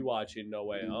was rewatching No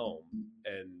Way Home,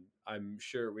 and I'm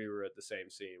sure we were at the same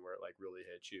scene where it like really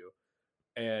hit you.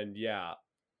 And yeah,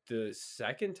 the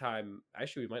second time,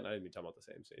 actually, we might not even be talking about the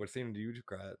same scene. What scene do you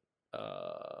cry at?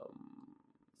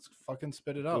 Let's fucking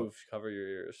spit it out. Oof, cover your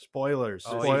ears. Spoilers.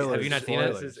 Oh, Spoilers. have you not seen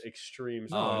it? This is extreme.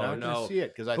 No, Oh, I'm spoilers. not gonna no. see it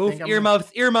because I Poof, think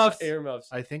earmuffs. Earmuffs.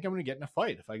 I think I'm gonna get in a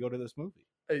fight if I go to this movie.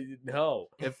 No.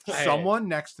 If Hey, someone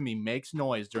next to me makes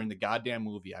noise during the goddamn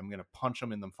movie, I'm gonna punch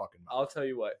them in the fucking mouth. I'll tell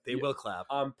you what. They will clap.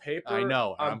 On paper, I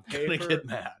know. On I'm paper, gonna get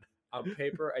mad. on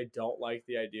paper, I don't like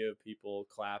the idea of people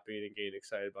clapping and getting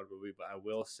excited about a movie, but I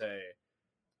will say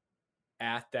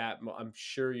at that, I'm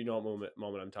sure you know what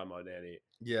moment I'm talking about, Danny.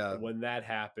 Yeah. When that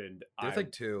happened, There's I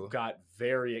like two. got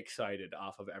very excited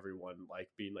off of everyone like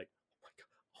being like,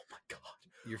 oh my god.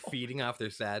 You're feeding off their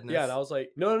sadness. Yeah, and I was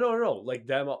like, no. Like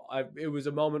them, it was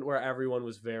a moment where everyone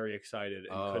was very excited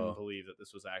and couldn't believe that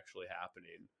this was actually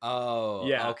happening. Oh,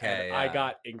 Yeah, okay. and I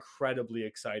got incredibly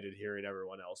excited hearing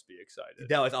everyone else be excited.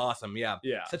 That was awesome. Yeah,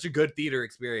 yeah, such a good theater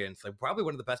experience. Like probably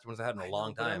one of the best ones I had in a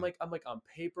long but time. I'm like on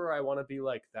paper, I want to be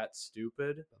like that's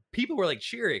stupid. People were like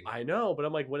cheering. I know, but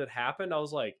I'm like when it happened, I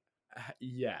was like,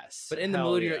 yes. But in the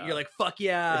mood, you're like, fuck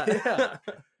yeah. Yeah.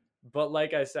 But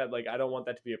like I said, like I don't want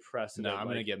that to be a precedent. No, I'm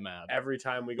like, gonna get mad. Every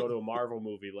time we go to a Marvel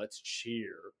movie, let's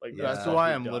cheer. Like Yeah. That's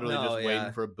why I'm literally No, just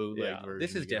waiting for a bootleg version.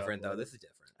 This is to get different though. uploaded. This is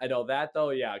different. I know that though,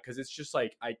 yeah, because it's just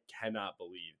like I cannot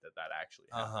believe that actually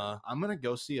happened. I'm gonna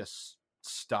go see a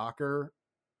Stalker.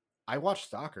 I watched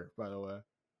Stalker, by the way.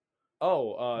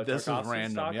 Oh, This is Tarkovsky's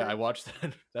random. Stalker? Yeah, I watched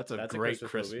that. That's a great Christmas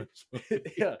Christmas movie.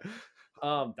 movie. Yeah.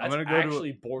 That's gonna go to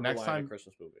actually borderline next time- a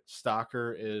Christmas movie.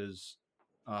 Stalker is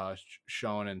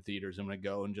shown in theaters. I'm gonna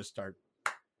go and just start.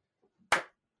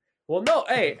 Well, no,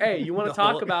 hey, you want to The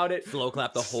talk whole- about it? Slow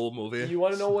clap the whole movie. You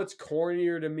want to know what's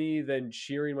cornier to me than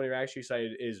cheering when you're actually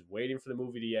excited is waiting for the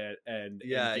movie to end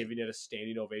and giving it a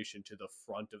standing ovation to the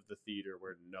front of the theater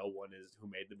where no one is who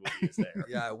made the movie is there.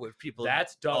 Yeah, what people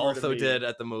That's dumber to also me. did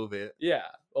at the movie. Yeah.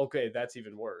 Okay, that's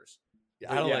even worse.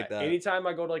 I don't Yeah, like that. Anytime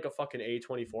I go to like a fucking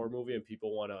A24 movie and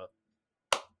people want to,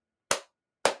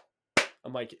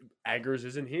 I'm like, Eggers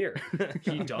isn't here.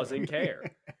 He doesn't care.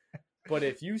 But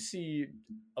if you see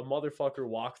a motherfucker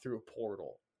walk through a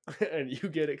portal and you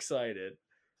get excited,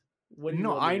 what do you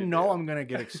No, want me I to know do? I'm gonna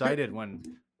get excited when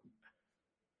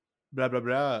blah blah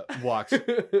blah walks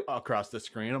across the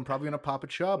screen. I'm probably gonna pop a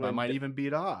chub. I When might De- even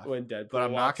beat off. when Deadpool But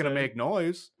I'm not walks gonna in. make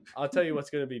noise. I'll tell you what's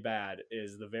going to be bad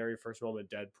is the very first moment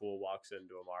Deadpool walks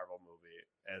into a Marvel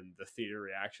movie and the theater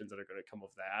reactions that are going to come of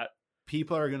that.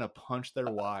 People are gonna punch their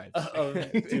wives.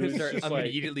 Dude, Start just like-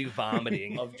 immediately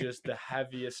vomiting. Of just the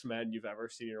heaviest men you've ever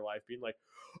seen in your life being like,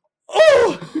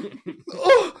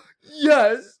 oh,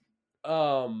 yes.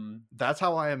 That's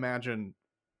how I imagine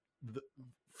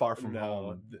Far From No,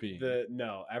 Home being.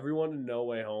 no, everyone in No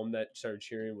Way Home that started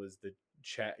cheering was the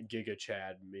Giga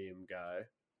Chad meme guy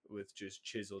with just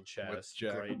chiseled chest,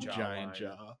 great giant jawline.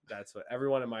 jaw. That's what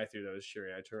everyone in my theater was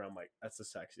cheering. I turned around, I'm like, that's the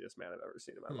sexiest man I've ever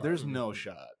seen in my life. There's no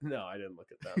shot. No, I didn't look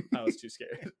at them. I was too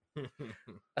scared.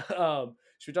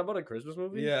 Should we talk about a Christmas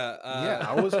movie? Yeah. Yeah,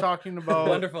 I was talking about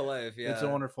Wonderful Life. Yeah. It's a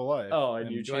Wonderful Life. Oh, and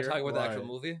you Do you want to talk about the actual Why?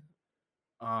 movie?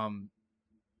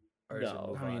 Or is it No.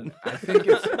 move I on? mean, I think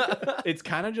it's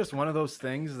kind of just one of those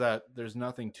things that there's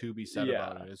nothing to be said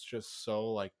about Yeah. it. It's just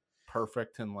so like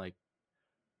perfect and like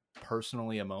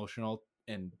personally emotional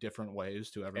in different ways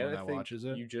to everyone And I that think watches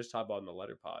it. you just talked about in the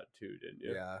letter pod too, didn't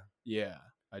you? Yeah. Yeah,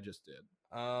 I just did.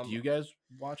 Do Do you guys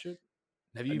watch it?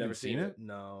 Have you I've even never seen seen it?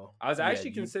 No. I was Yeah, actually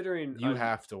you- considering. You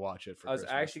have to watch it for I was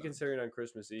Christmas, actually then. considering on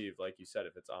Christmas Eve, like you said,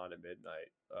 if it's on at midnight,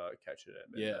 catching it at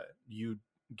midnight. Yeah, you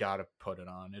gotta put it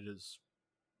on. It is,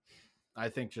 I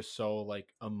think, just so like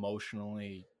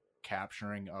emotionally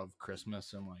capturing of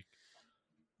Christmas and like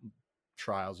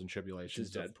trials and tribulations.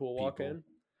 Does of Deadpool walk people.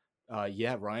 in?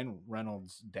 Yeah, Ryan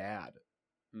Reynolds' dad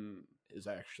Mm, is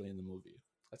actually in the movie.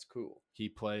 that's cool. He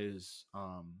plays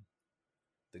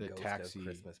the Ghost of taxi.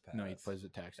 Christmas No, he Past. plays the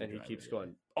taxi. And he driver, keeps yeah.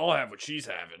 going, I'll have what she's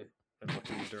having. And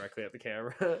looking directly at the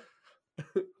camera.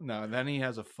 No, and then he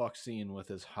has a fuck scene with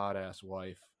his hot ass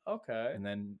wife, Okay. and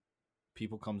then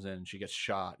people comes in and she gets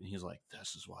shot, and he's like,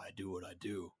 "This is why I do what I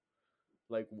do."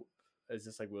 Like, is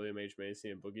this like William H.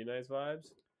 Macy and Boogie Nights vibes?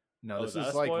 No, Oh, this is that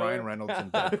is a like spoiler? Ryan Reynolds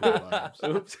and Deadpool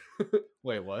vibes. Oops.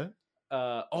 Wait, what?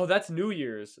 Oh, that's New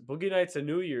Year's. Boogie Nights a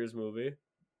New Year's movie.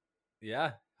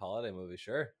 Yeah. Holiday movie,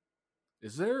 sure.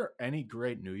 Is there any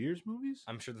great New Year's movies?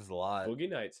 I'm sure there's a lot. Boogie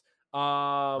Nights.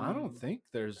 I don't think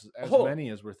there's as oh. many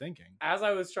as we're thinking. As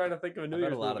I was trying to think of a New bet a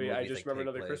Year's lot of movie, I movies, just like,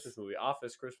 remember take another place. Christmas movie.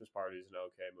 Office Christmas Party is an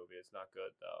okay movie. It's not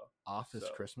good though. Office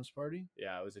So- Christmas Party.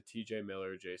 Yeah, it was a T.J.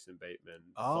 Miller, Jason Bateman.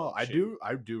 Oh, fun shit.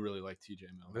 I do really like T.J.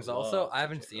 Miller. There's I also love I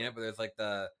haven't TJ seen it, but there's like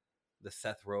the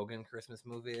Seth Rogen Christmas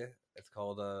movie. It's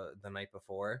called The Night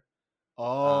Before.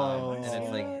 Oh, and it's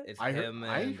like it's I heard, him.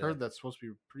 I and, heard that's supposed to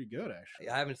be pretty good, actually.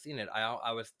 I haven't seen it.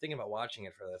 I was thinking about watching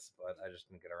it for this, but I just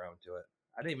didn't get around to it.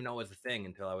 I didn't even know it was a thing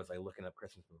until I was like looking up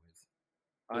Christmas movies.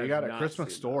 We I've got a not Christmas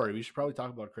seen Story. We should probably talk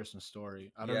about a Christmas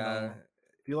Story. I don't know.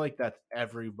 I feel like that's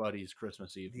everybody's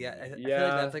Christmas Eve. Yeah, movie. I feel Yeah.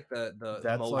 like that's like the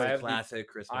That's most like- classic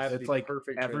Christmas. I have It's the like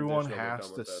perfect everyone transition when we're has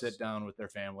done to with this. sit down with their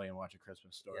family and watch a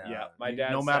Christmas Story. Yeah. Yeah, my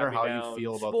dad. No sat matter me how down. you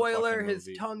feel about Spoiler: the his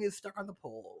movie. tongue is stuck on the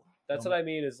pole. That's what I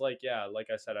mean. Is like, yeah, like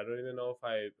I said, I don't even know if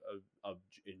I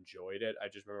enjoyed it. I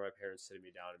just remember my parents sitting me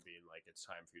down and being like, "It's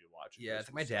time for you to watch." Yeah, it's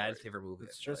like my dad's favorite movie.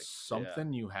 It's I feel just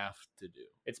something you have to do.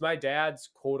 It's my dad's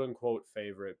quote unquote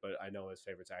favorite, but I know his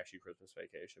favorite's actually Christmas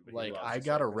Vacation. But Like I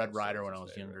got a Red Rider when I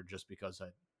was younger, just because I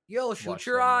Yo, shoot watched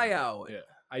your that eye movie. out. Yeah,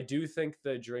 I do think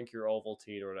the drink your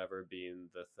Ovaltine or whatever being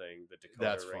the thing, the Dakota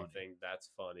That's ring funny. thing, that's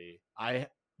funny.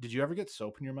 Did you ever get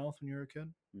soap in your mouth when you were a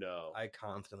kid, No, I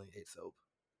constantly ate soap.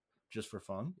 just for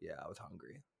fun? Yeah, I was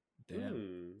hungry.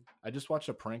 Damn. I just watched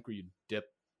a prank where you dip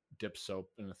soap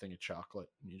in a thing of chocolate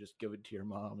and you just give it to your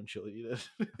mom and she'll eat it.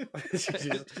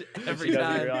 Every she doesn't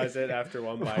time. realize it after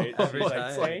one bite. Every She's like,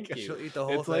 time. "Thank She'll you." eat the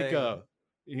whole It's thing.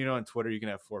 like on Twitter you can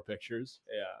have 4 pictures.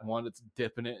 Yeah. One it's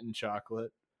dipping it in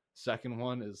chocolate. Second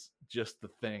one is just the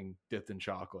thing dipped in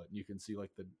chocolate. You can see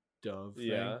like the dove thing.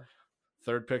 Yeah.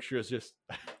 Third picture is just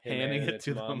Him handing handing it it to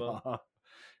to the mama. mom.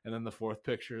 And then the fourth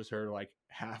picture is her like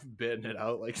half bitten it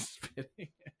out, like spitting it.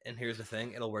 And here's the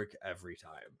thing, it'll work every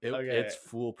time. Okay. It's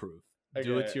foolproof.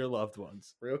 Do it Okay. to your loved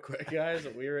ones. Real quick, guys,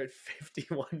 we're at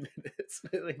 51 minutes.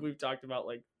 I think we've talked about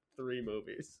like 3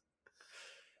 movies.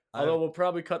 Although we'll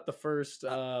probably cut the first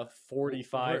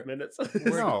 45 minutes.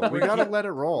 No, we gotta let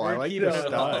it roll. I We're like keeping this it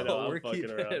stuff. I know, I'm We're fucking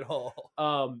keeping around. it all.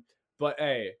 But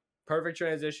hey, perfect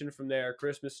transition from there.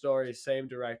 Christmas Story, same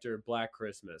director, Black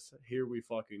Christmas. Here we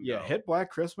fucking go. Yeah, hit Black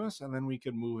Christmas, and then we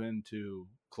could move into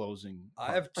closing.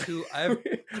 I have two. I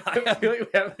I feel like we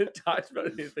haven't talked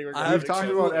about anything. We've talked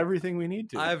about everything we need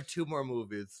to. I have 2 more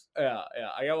movies. Yeah.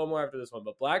 I got one more after this one.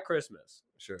 But Black Christmas,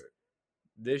 Sure.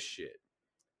 this shit.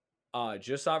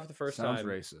 Just saw it for the first Sounds time.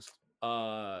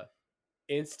 racist.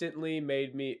 Instantly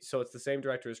made me. So it's the same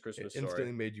director as Christmas Story.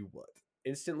 Instantly made you what?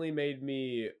 Instantly made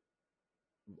me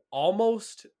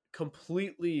almost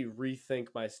completely rethink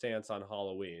my stance on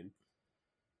Halloween,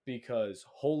 because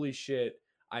holy shit,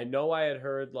 I know I had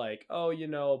heard like, oh,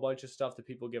 a bunch of stuff that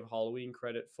people give Halloween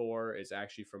credit for is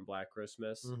actually from Black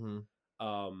Christmas. Mm-hmm.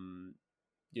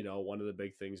 One of the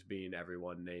big things being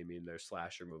everyone naming their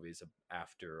slasher movies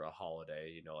after a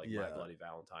holiday, like My Bloody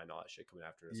Valentine, all that shit coming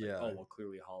after. It's like, oh, well,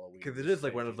 clearly Halloween. Because it is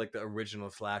like one of like the original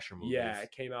slasher movies. Yeah,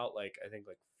 it came out like, I think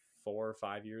like 4 or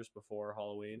 5 years before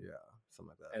Halloween. Yeah, something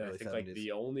like that. And early I think 70s. like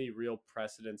the only real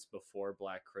precedents before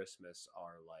Black Christmas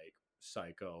are like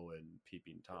Psycho and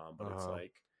Peeping Tom, but it's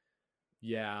like,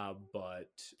 yeah,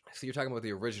 but So you're talking about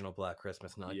the original Black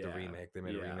Christmas, not the Yeah, remake. They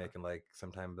made a remake in like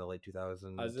sometime in the late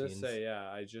 2000s. I was gonna say, yeah,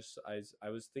 I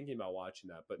was thinking about watching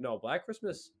that, but no, Black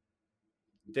Christmas.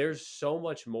 There's so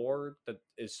much more that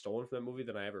is stolen from that movie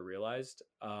than I ever realized.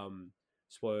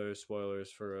 Spoilers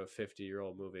for a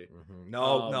 50-year-old movie. Mm-hmm.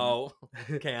 No,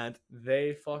 can't.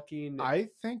 They fucking. I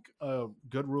think a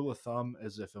good rule of thumb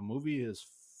is if a movie is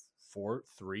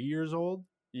 3 years old,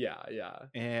 yeah,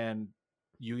 and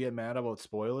you get mad about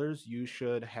spoilers, you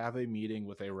should have a meeting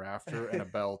with a rafter and a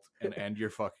belt and end your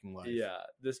fucking life. yeah.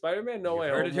 The Spider-Man No You Way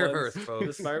heard Home it here ones, first, folks.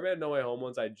 the Spider-Man No Way Home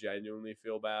ones, I genuinely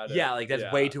feel bad. Yeah, like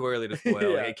that's way too early to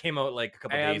spoil. Yeah. Like, it came out like a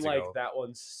couple And days like ago. that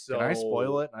one's so. Can I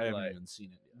spoil it? I haven't like, even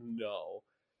seen it yet. No,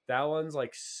 that one's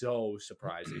like so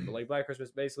surprising. But like Black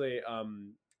Christmas, basically,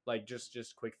 like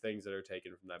just quick things that are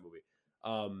taken from that movie.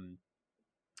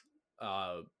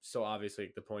 So obviously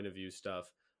like, the point of view stuff.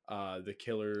 The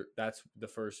killer. That's the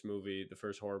first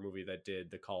horror movie that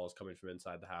did the calls coming from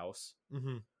inside the house.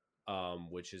 Mm-hmm.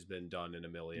 Which has been done in a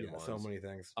million ones. So many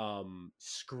things.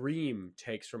 Scream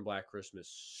takes from Black Christmas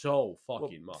so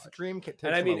fucking much. Scream takes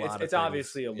And I mean, from a lot of it's things.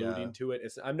 obviously alluding to it.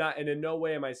 I'm not, and in no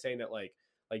way am I saying that like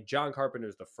John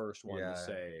Carpenter's the first one to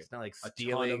say it's not like a ton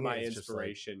stealing. of my it's just, like,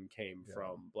 inspiration came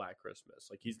from Black Christmas.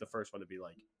 Like he's the first one to be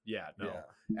like, yeah, no.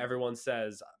 Yeah. Everyone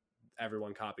says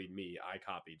everyone copied me. I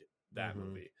copied that Mhm.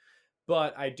 movie.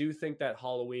 But I do think that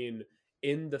Halloween,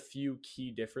 in the few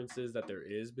key differences that there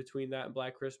is between that and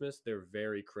Black Christmas, they're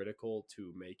very critical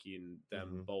to making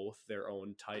them both their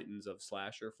own titans of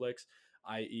slasher flicks,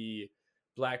 i.e.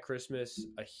 Black Christmas,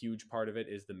 a huge part of it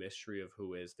is the mystery of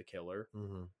who is the killer.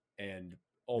 Mm-hmm. And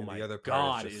And my the other part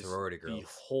God, is just sorority the girls.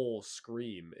 whole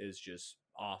Scream is just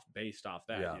based off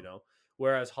that, Yeah.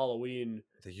 Whereas Halloween,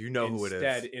 So you know who it is.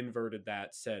 instead inverted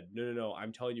that, said, no,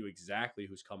 I'm telling you exactly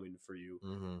who's coming for you,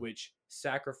 Mhm. which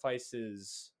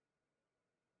sacrifices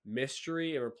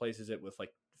mystery and replaces it with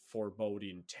like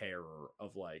foreboding terror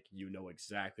of like,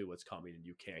 exactly what's coming and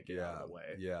you can't get out of the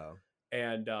way. Yeah.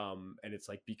 And it's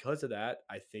like, because of that,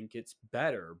 I think it's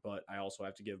better, but I also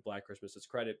have to give Black Christmas its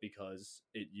credit because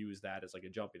it used that as like a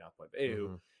jumping off point. But anywho,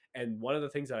 Mhm. and one of the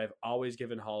things that I've always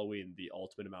given Halloween the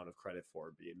ultimate amount of credit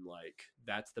for, being like,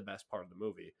 that's the best part of the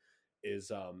movie,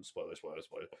 is spoiler, is when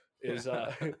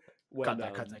Cut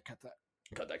that.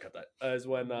 is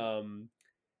when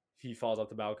he falls off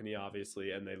the balcony,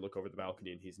 obviously, and they look over the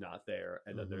balcony and he's not there.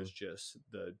 And then there's just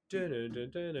the dun, dun,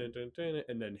 dun, dun, dun, dun, dun,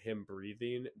 and then him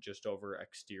breathing just over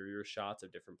exterior shots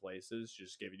of different places,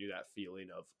 just giving you that feeling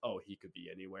of, oh, he could be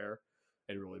anywhere,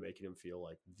 and really making him feel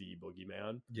like the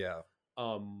boogeyman. Yeah.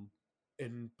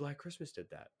 And Black Christmas did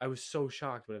that. I was so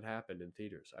shocked when it happened in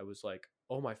theaters. I was like,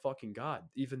 oh my fucking God,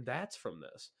 even that's from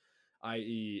this.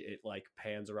 I.e., it like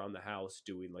pans around the house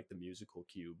doing like the musical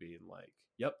cue, being like,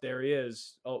 yep, there he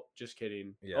is. Oh, just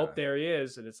kidding. Yeah. Oh, there he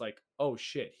is. And it's like, oh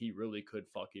shit, he really could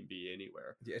fucking be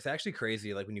anywhere. It's actually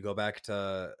crazy. Like when you go back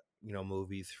to, you know,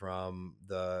 movies from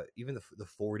even the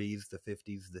 40s, the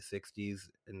 50s, the 60s,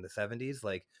 and the 70s,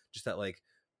 like just that like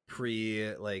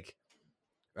pre like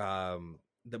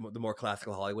the more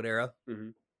classical Hollywood era,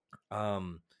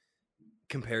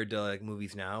 compared to like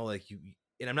movies now, like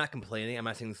and I'm not complaining, I'm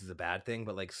not saying this is a bad thing,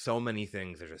 but like so many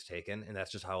things are just taken, and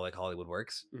that's just how like Hollywood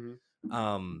works.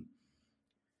 And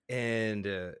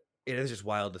it is just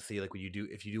wild to see, like when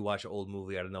if you do watch an old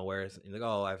movie out of nowhere, you're like,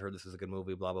 oh, I've heard this is a good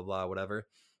movie, blah blah blah, whatever,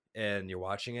 and you're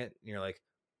watching it and you're like,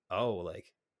 oh,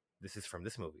 like this is from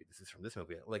this movie, this is from this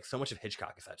movie. Like so much of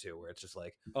Hitchcock is that too, where it's just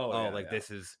like,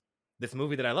 this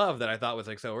movie that I love that I thought was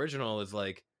like so original is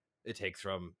like it takes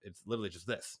from, it's literally just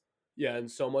this. Yeah, and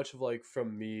so much of like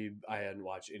from me, I hadn't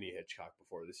watched any Hitchcock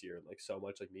before this year, and like so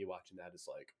much like me watching that is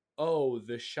like, oh,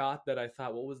 the shot that I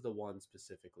thought, what was the one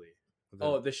specifically?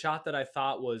 The shot that I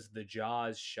thought was the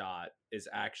Jaws shot is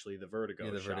actually the Vertigo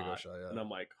shot. Vertigo shot, yeah. And I'm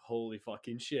like, holy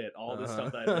fucking shit. All this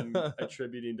stuff that I've been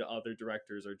attributing to other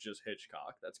directors are just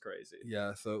Hitchcock. That's crazy.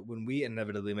 Yeah, so when we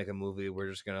inevitably make a movie, we're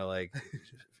just going to like,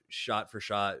 shot for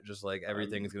shot, just like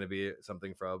everything is going to be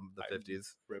something from the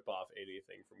 50s. Rip off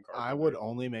anything from Carpenter. I would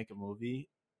only make a movie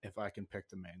if I can pick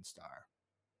the main star.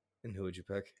 And who would you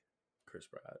pick? Chris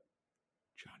Pratt.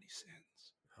 Johnny Sins.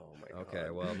 Oh my God. Okay,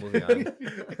 well, moving on.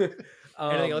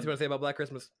 Anything else you want to say about Black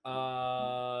Christmas?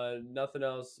 Nothing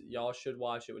else. Y'all should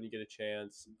watch it when you get a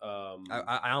chance.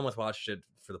 I almost watched it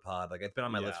for the pod. Like it's been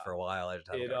on my list for a while. I just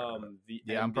haven't.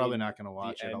 I'm probably not going to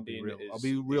watch it. I'll be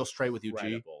real straight with you,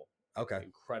 G. Okay.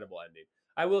 Incredible ending.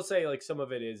 I will say, like, some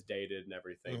of it is dated and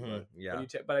everything, but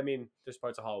but I mean, there's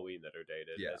parts of Halloween that are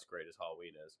dated. As great as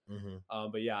Halloween is.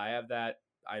 But yeah, I have that.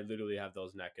 I literally have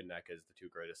those neck and neck as the two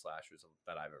greatest slashers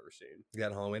that I've ever seen. You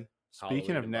got Halloween?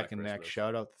 Speaking of neck and neck,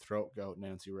 shout out the throat goat,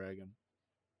 Nancy Reagan.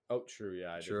 Oh, true.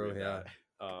 Yeah. True. Yeah.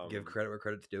 Give credit where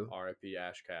credit's due. R.I.P.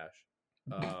 Ash Cash.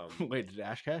 Wait, did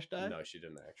Ash Cash die? No, she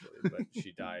didn't actually, but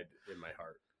she died in my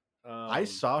heart. I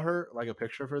saw her, like a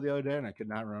picture of her the other day, and I could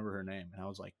not remember her name. And I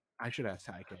was like, I should ask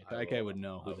Ty K. Ty K would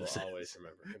know who this is. I will always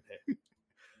remember her name.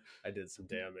 I did some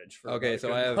damage. For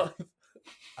so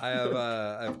I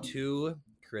have two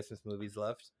Christmas movies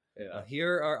left. Yeah.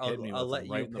 Here are I'll let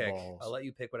you pick. I'll let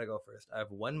you pick when I go first. I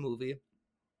have one movie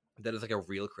that is like a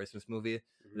real Christmas movie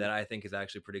that I think is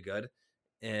actually pretty good,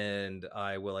 and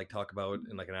I will like talk about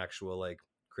in like an actual like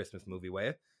Christmas movie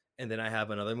way. And then I have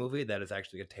another movie that is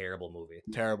actually a terrible movie.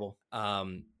 Terrible.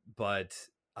 But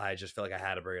I just feel like I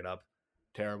had to bring it up.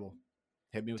 Terrible.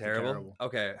 Hit me with terrible.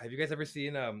 Okay. Have you guys ever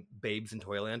seen Babes in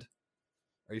Toyland?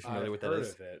 Are you familiar with that?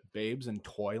 Is Babes in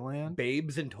Toyland?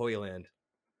 Babes in Toyland.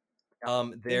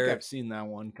 I think I've seen that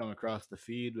one come across the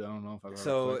feed. I don't know if I've ever.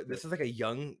 So this is like a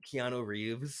young Keanu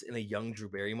Reeves and a young Drew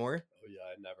Barrymore. Oh yeah,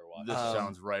 I never watched. This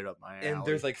sounds right up my alley. And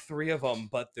there's like three of them,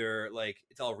 but they're like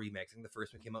it's all remakes. I think the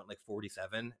first one came out in like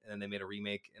 47, and then they made a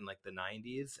remake in like the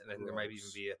 90s, and I think there might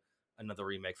even be another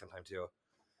remake sometime too.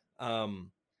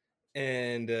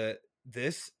 And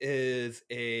this is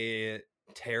a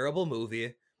terrible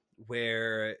movie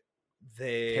where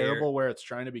terrible where it's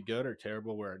trying to be good, or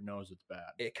terrible where it knows it's bad.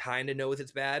 It kind of knows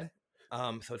it's bad,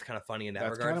 so it's kind of funny in that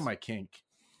regard. That's kind of my kink.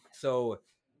 So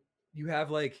you have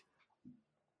like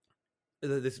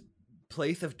this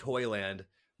place of Toyland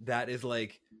that is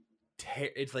like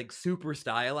it's like super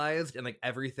stylized, and like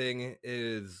everything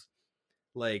is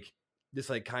like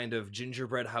this like kind of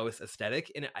gingerbread house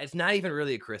aesthetic, and it's not even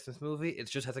really a Christmas movie. It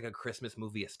just has like a Christmas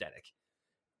movie aesthetic,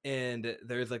 and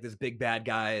there's like this big bad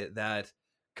guy that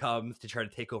comes to try to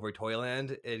take over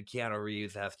Toyland, and Keanu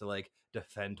Reeves has to like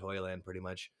defend Toyland pretty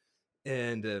much,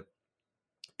 and it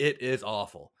is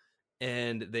awful.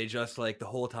 And they just like the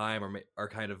whole time are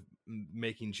kind of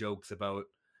making jokes about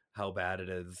how bad it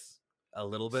is a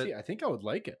little bit. See, I think I would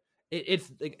like it.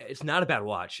 It's not a bad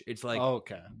watch. It's like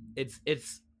okay, it's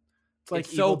like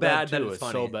it's so bad that it's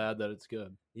funny. So bad that it's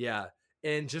good. Yeah,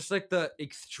 and just like the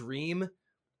extremeness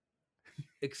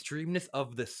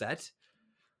of the set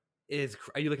is.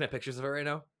 Are you looking at pictures of it right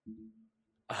now?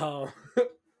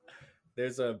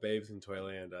 There's a Babes in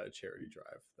Toyland charity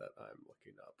drive that I'm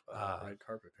looking up. Red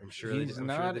carpet. I'm pictures. sure He's I'm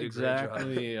sure not they do a great job.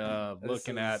 exactly This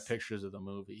looking at is- pictures of the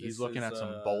movie. He's this looking is, at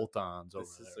some bolt-ons over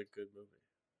This is there. a good movie.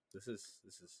 This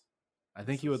is. I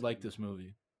think this you is would like good. this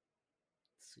movie.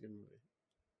 It's a good movie.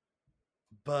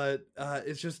 But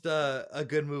it's just a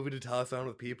good movie to toss on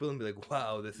with people and be like,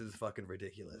 wow, this is fucking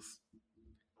ridiculous.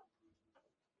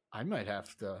 I might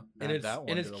have to. And add it's that one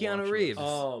and it's to the Keanu watch Reeves.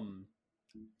 list.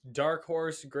 Dark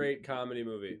Horse, great comedy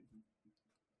movie.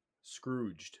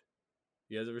 Scrooged.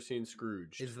 You guys ever seen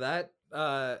Scrooged? Is that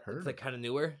it's like kind of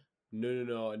newer?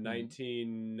 No.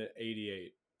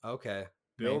 1988. Okay.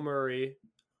 Bill Maybe. Murray.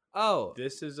 Oh,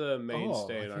 This is a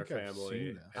mainstay I in our think I've family,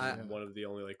 seen this. and one of the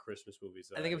only like Christmas movies.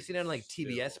 That I think I've seen it on like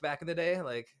TBS still- back in the day.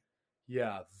 Like,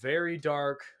 Yeah, very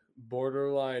dark,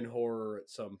 borderline horror at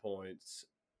some points,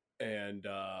 and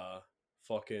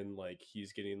fucking like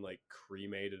he's getting like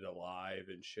cremated alive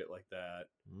and shit like that,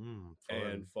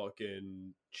 and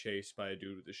fucking chased by a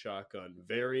dude with a shotgun.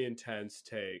 Very intense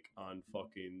take on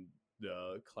fucking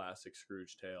the classic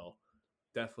Scrooge tale.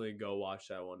 Definitely go watch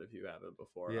that one if you haven't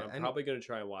before. Yeah, I'm and- probably gonna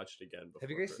try and watch it again. Before have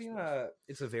you guys seen Christmas.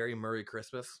 It's a Very Murray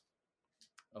Christmas?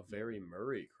 A Very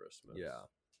Murray Christmas? Yeah.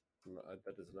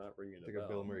 That does not ring It's a like bell. a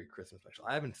Bill Murray Christmas special.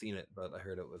 I haven't seen it, but I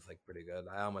heard it was like pretty good.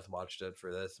 I almost watched it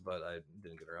for this, but I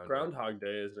didn't get around Groundhog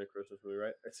Day isn't a Christmas movie,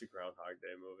 right? It's a Groundhog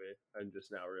Day movie. I'm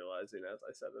just now realizing as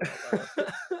I said it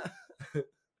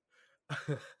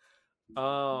out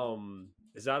loud.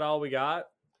 Is that all we got?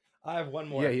 I have one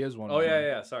more. Yeah, he is one. Oh more.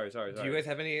 yeah. Sorry. Do you guys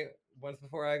have any ones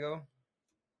before I go?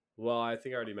 Well, I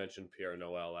think I already mentioned Pierre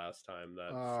Noel last time.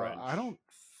 That French. I don't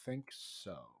think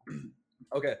so.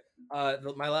 Okay.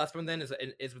 My last one then is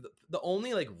the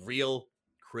only like real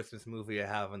Christmas movie I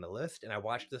have on the list, and I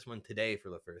watched this one today for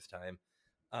the first time.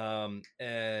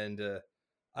 And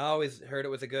I always heard it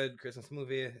was a good Christmas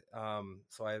movie,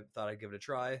 so I thought I'd give it a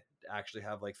try to actually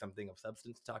have like something of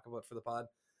substance to talk about for the pod.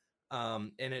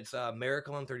 And it's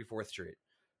Miracle on 34th Street.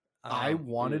 I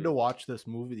wanted to watch this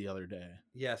movie the other day,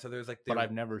 Yeah, so there's like but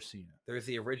I've never seen it. there's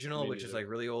the original, Me which is neither. like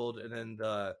really old, and then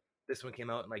this one came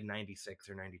out in like 96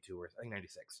 or 92, or I think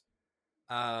 96.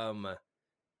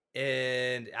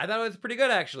 And I thought it was pretty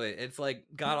good actually. It's like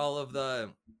got all of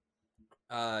the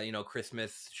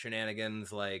Christmas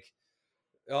shenanigans, like,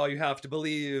 oh, you have to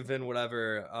believe and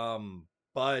whatever.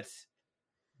 But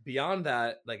beyond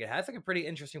that, like it has like a pretty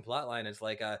interesting plot line. It's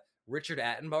like Richard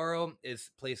Attenborough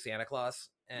plays Santa Claus,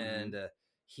 and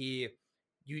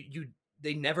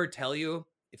they never tell you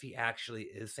if he actually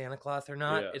is Santa Claus or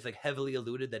not. Yeah. It's like heavily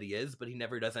alluded that he is, but he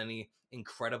never does any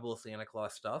incredible Santa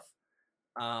Claus stuff.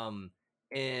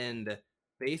 And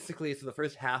basically, so the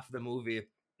first half of the movie,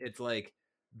 it's like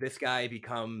this guy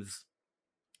becomes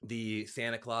the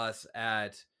Santa Claus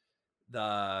at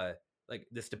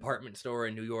this department store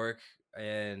in New York,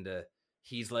 and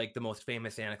he's like the most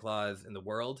famous Santa Claus in the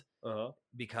world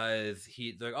because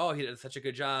they're like, oh, he did such a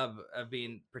good job of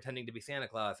pretending to be Santa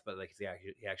Claus, but like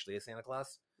he actually is Santa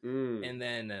Claus. And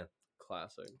then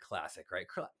classic, right?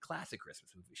 Classic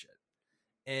Christmas movie shit.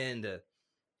 And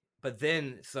but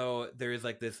then so there's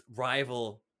like this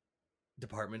rival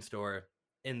department store,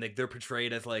 and like they're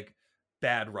portrayed as like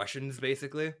bad Russians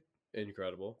basically,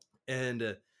 Incredible.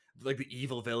 and like the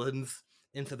evil villains,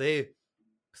 and so they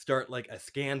start like a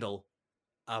scandal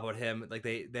about him. Like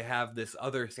they have this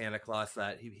other Santa Claus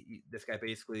that this guy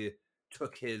basically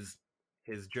took his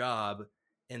job,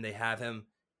 and they have him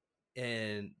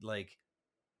and like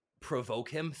provoke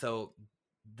him. So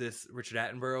this Richard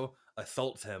Attenborough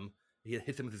assaults him. He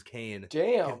hits him with his cane.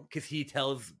 Damn. Because he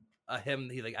tells him,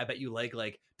 he's like, I bet you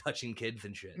like touching kids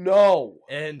and shit. No.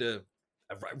 And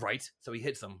right, so he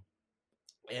hits him,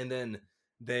 and then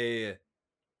they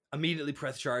immediately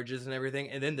press charges and everything.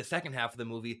 And then the second half of the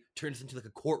movie turns into like a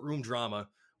courtroom drama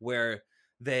where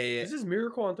This is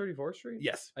Miracle on 34th Street?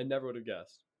 yes, I never would have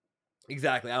guessed.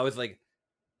 exactly. I was like,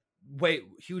 wait,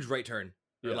 huge right turn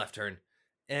or Yeah. left turn,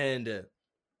 and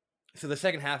so the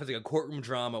second half is like a courtroom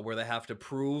drama where they have to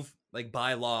prove like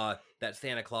by law that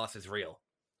Santa Claus is real,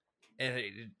 and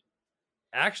it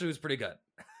actually was pretty good.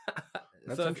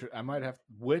 That's So- interesting. I might have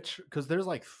because there's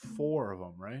like 4 of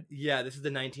them, right? Yeah, this is the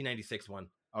 1996 one.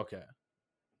 Okay.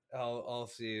 I'll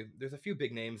see. There's a few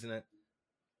big names in it.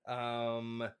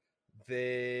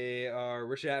 They are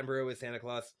Richard Attenborough as Santa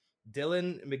Claus.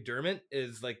 Dylan McDermott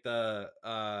is like the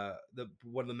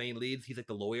one of the main leads. He's like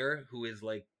the lawyer who is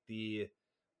like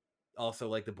also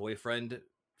like the boyfriend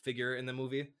figure in the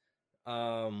movie.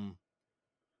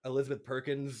 Elizabeth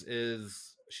Perkins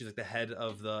she's like the head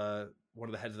of one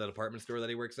of the heads of the department store that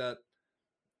he works at.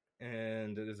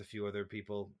 And there's a few other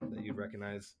people that you'd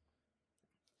recognize.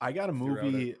 I got a Throughout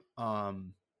movie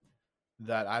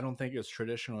that I don't think is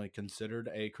traditionally considered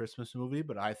a Christmas movie,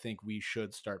 but I think we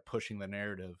should start pushing the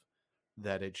narrative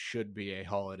that it should be a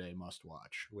holiday must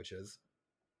watch. Which is,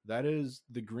 That is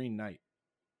The Green Knight.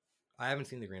 I haven't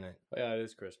seen The Green Knight. Oh, yeah, it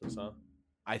is Christmas, huh?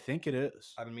 I think it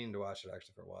is. I've been meaning to watch it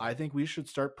actually for a while. I think we should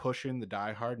start pushing the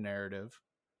Die Hard narrative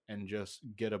and just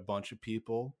get a bunch of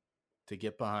people to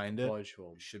get behind it Bunch of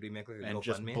 'em. should we make like a and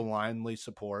just GoFundMe? blindly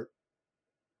support.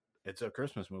 It's a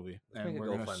Christmas movie, Let's and make a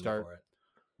we're gonna GoFundMe start. for it.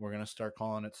 We're gonna start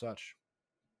calling it such.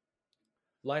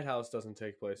 Lighthouse doesn't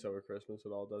take place over Christmas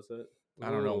at all, does it? I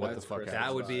don't know Ooh, what the that's fuck Christmas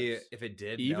That would be vibes. if it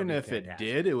did. Even that would if be it fantastic.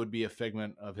 did, it would be a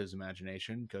figment of his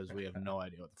imagination because we have no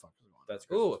idea what the fuck is going on. That's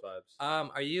Ooh, Christmas vibes.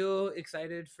 Are you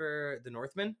excited for The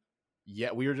Northman?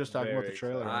 Yeah, we were just talking about the Very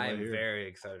trailer. excited. right I'm here. very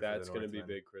excited. That's for going The to be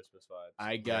Northman. big Christmas vibes.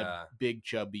 I got Yeah. big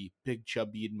chubby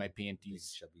in my Big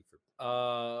panties. chubby for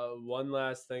One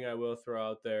last thing I will throw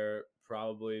out there,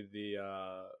 probably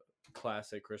the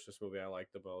classic Christmas movie I like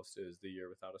the most is The Year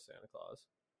Without a Santa Claus.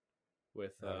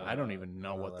 With I don't even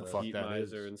know what the fuck Heat that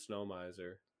is. Miser and Snow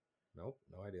Miser. Nope,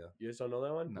 no idea. You guys don't know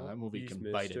that one? No, that movie He's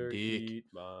can bite a Mr. dick. Heat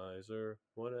Miser,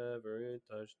 whatever it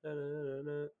touched.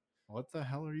 Na-na-na-na. What the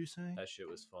hell are you saying? That shit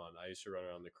was fun. I used to run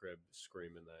around the crib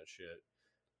screaming that shit.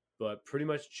 But pretty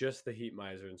much just the Heat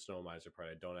Miser and Snow Miser part.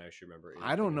 I don't actually remember.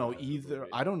 I don't anything know about the either. movie.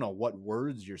 I don't know what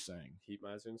words you're saying. Heat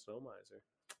Miser and Snow Miser.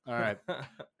 All right,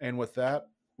 and with that,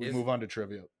 we Is- move on to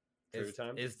trivia. Trivia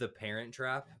time? Is The Parent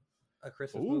Trap a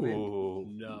Christmas movie? Ooh,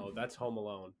 No, that's Home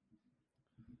Alone.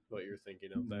 What you're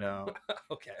thinking of there. no,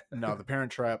 Okay. no. The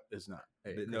Parent Trap is not.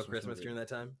 a No Christmas movie. during that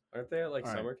time. Aren't they at like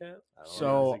All right. summer camp? I don't So-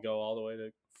 know. Does it go all the way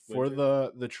to For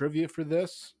winter? the trivia for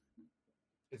this,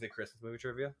 Is it Christmas movie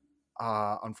trivia?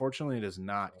 unfortunately, it is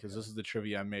not because Okay. this is the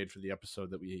trivia I made for the episode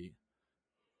that we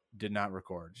did not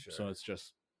record. So Sure. it's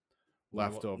just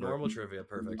leftover. Normal trivia,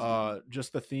 perfect.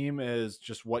 Just the theme is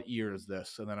just what year is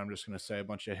this, and then I'm just gonna say a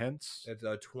bunch of hints. It's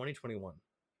 2021.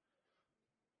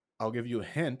 I'll give you a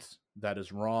hint that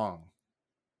is wrong.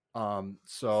 So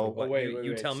So what-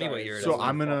 you tell me what sorry, year it So is.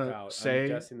 I'm fuck gonna out. say- I'm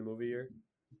guessing the movie year.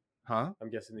 huh? I'm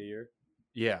guessing the year.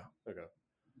 Yeah. Okay.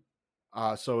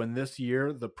 So in this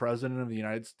year, the president of the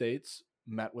United States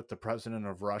met with the president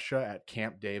of Russia at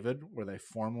Camp David, where they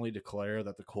formally declare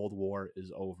that the Cold War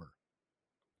is over.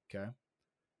 Okay.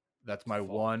 That's my Fuck,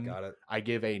 one. Got it. I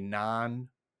give a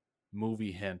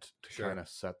non-movie hint to Sure. kind of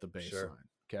set the baseline. Sure.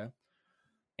 Okay.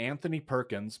 Anthony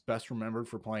Perkins, best remembered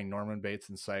for playing Norman Bates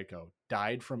in Psycho,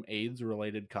 died from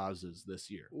AIDS-related causes this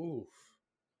year. Oof.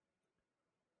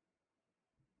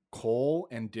 Cole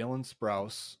and Dylan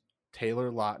Sprouse, Taylor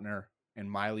Lautner,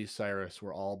 and Miley Cyrus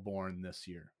were all born this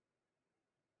year.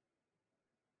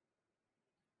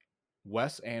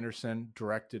 Wes Anderson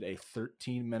directed a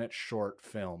 13-minute short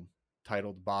film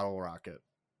titled Bottle Rocket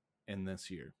in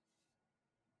this year.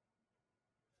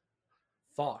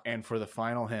 Fuck. And for the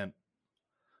final hint,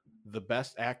 the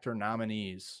best actor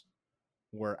nominees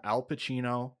were Al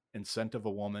Pacino in Scent of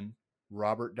a Woman,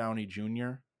 Robert Downey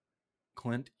Jr.,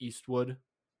 Clint Eastwood,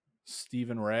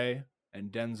 Stephen Ray,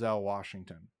 and Denzel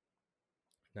Washington.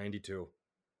 92.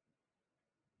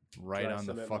 Right Did I on the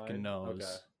submit fucking mine? nose. Okay.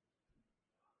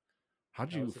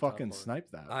 How'd That you was a tough fucking one. snipe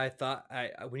that? I thought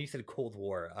when you said Cold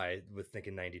War, I was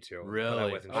thinking 92. but I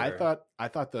Really? wasn't I sure.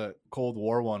 thought the Cold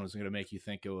War one was going to make you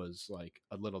think it was like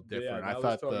a little different. Yeah, I that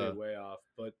thought was totally way off.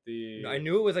 But the I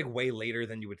knew it was like way later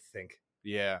than you would think.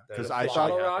 yeah, That because is I fucking thought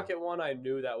Bottle happened. Rocket one, I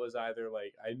knew that was either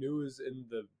like I knew it was in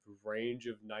the range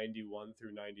of 91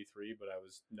 through 93, but I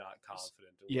was not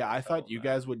confident. in yeah, what I fell thought in you that.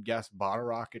 guys would guess Bottle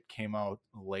Rocket came out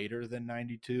later than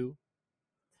 92.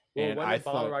 Well, and when I did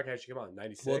Bottle thought- Rocket actually come out?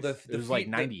 96. Well, It was like feat-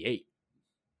 98,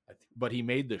 I think- but he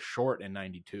made the short in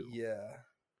 92. Yeah.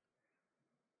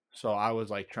 So I was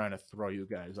like trying to throw you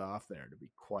guys off there, to be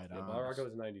quite Yeah, honest. Bottle Rocket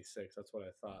was 96. That's what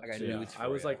I thought. I got So, yeah, news I for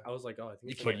was ya. like, oh, I think You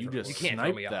it's But can't, you throw, just you can't throw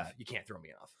sniped me off. that. You can't throw me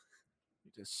off.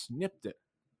 You just snipped it.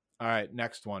 All right,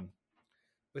 next one. It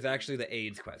was actually the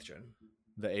AIDS question.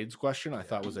 The AIDS question I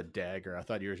thought was a dagger. I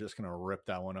thought you were just going to rip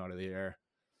that one out of the air.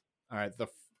 All right,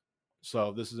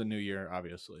 so this is a new year,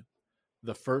 obviously.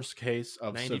 The first case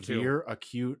of 92. severe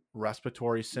acute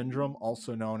respiratory syndrome,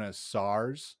 also known as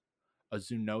SARS, a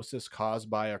zoonosis caused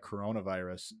by a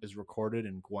coronavirus, is recorded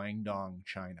in Guangdong,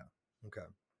 China. Okay.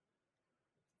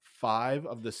 5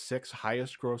 of the 6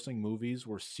 highest grossing movies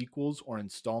were sequels or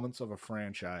installments of a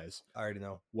franchise, I already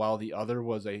know. while the other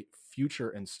was a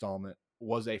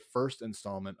first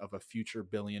installment of a future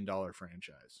billion-dollar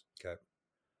franchise. Okay.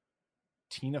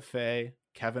 Tina Fey,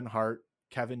 Kevin Hart,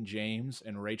 Kevin James,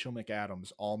 and Rachel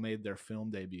McAdams all made their film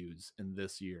debuts in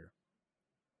this year.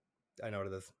 I know what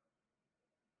it is.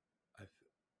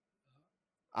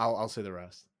 I'll say the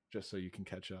rest just so you can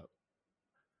catch up.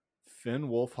 Finn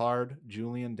Wolfhard,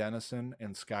 Julian Dennison,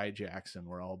 and Sky Jackson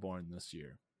were all born this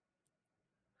year.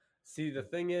 See, the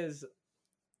thing is,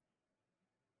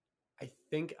 I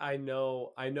think I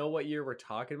know what year we're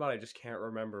talking about. I just can't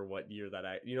remember what year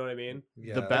you know what I mean?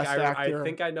 Yeah. The best actor. I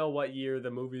think I know what year the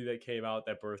movie that came out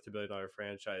that birthed a $1 billion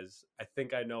franchise. I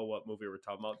think I know what movie we're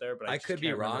talking about there, but I just could be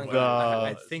can't remember wrong. what But year it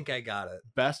I was. think I got it.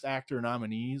 Best actor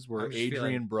nominees were I'm just Adrian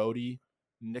feeling- Brody,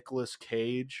 Nicolas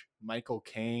Cage, Michael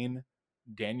Caine,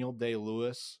 Daniel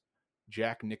Day-Lewis,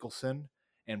 Jack Nicholson,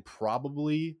 and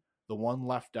probably the one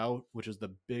left out, which is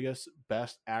the biggest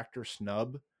best actor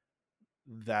snub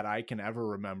that I can ever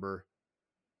remember,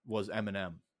 was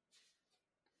Eminem.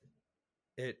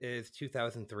 It is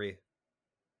 2003.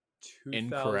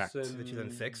 Incorrect.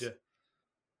 2006?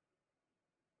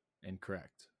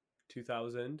 Incorrect.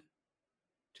 2000.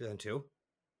 2002.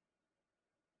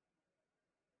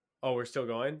 Oh, we're still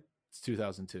going? It's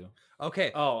 2002.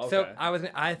 Okay. Oh, So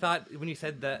okay. I thought when you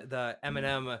said the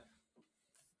Eminem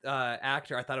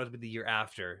actor, I thought it would be the year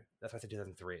after. That's why I said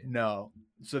 2003. No.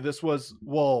 So this was,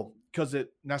 because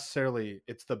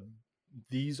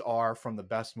these are from the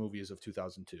best movies of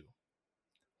 2002. If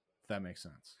that makes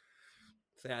sense.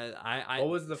 So I What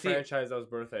was the see, franchise that was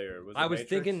birth that year? Was it I was Matrix?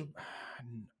 thinking.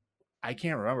 I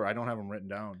can't remember. I don't have them written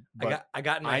down. But I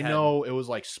got in my I head. know it was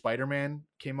like Spider-Man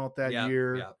came out that Yeah,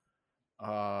 year.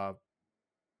 yeah.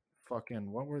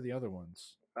 Fucking, what were the other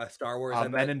ones? Star Wars. I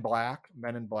Men bet. in Black.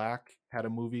 Men in Black had a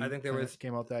movie. I think there was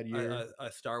came out that year.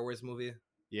 a Star Wars movie.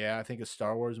 Yeah, I think a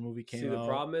Star Wars movie came See, out. the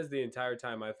problem is the entire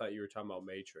time I thought you were talking about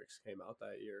Matrix came out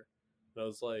that year. And I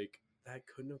was like, that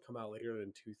couldn't have come out later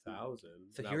than 2000.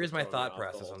 So That here's was my throwing me thought off the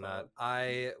process whole on time. that.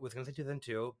 I was gonna say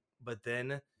 2002, but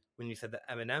then when you said the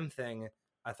Eminem thing,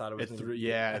 I thought it was gonna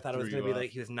be, I thought it was gonna be like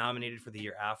he was nominated for the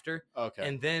year after. Okay.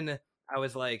 And then I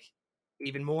was like,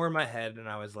 even more in my head, and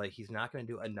I was like, he's not gonna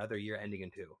do another year ending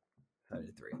in 2. So I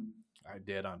did 3. I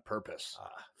did on purpose.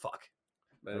 Fuck.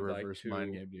 Men I in Black reverse 2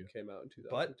 mind gamed you. came out in 2002.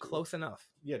 But close enough.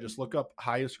 Yeah, just look up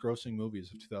highest grossing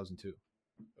movies of 2002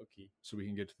 Okay. so we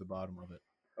can get to the bottom of it.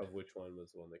 Of which one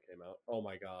was the one that came out? Oh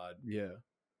my God. Yeah.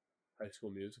 High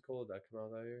School Musical? Did that come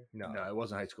out that year? No. No, it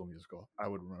wasn't High School Musical. I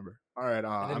would remember. All right.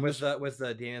 And then was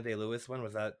the Daniel Day-Lewis one?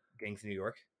 Was that Gangs of New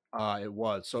York? It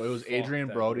was. So it was Fuck Adrian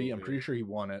that Brody. I'm movie. pretty sure he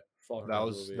won it. Fuck That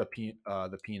was movie.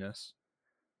 the penis.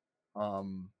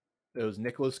 It was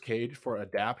Nicolas Cage for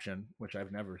Adaption, which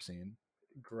I've never seen.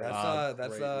 Great.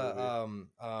 That's great movie.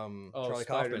 Charlie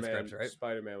Kaufman script, right?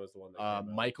 Spider-Man was the one that came out.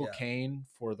 Michael Yeah. Caine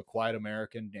for The Quiet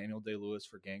American, Daniel Day-Lewis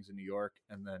for Gangs of New York,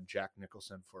 and then Jack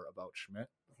Nicholson for About Schmidt.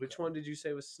 Which one did you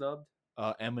say was snubbed?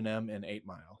 Eminem and 8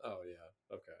 Mile. Oh,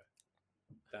 yeah. Okay.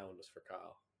 That one was for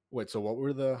Kyle. Wait, so what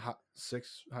were the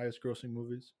 6 highest grossing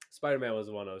movies? Spider-Man was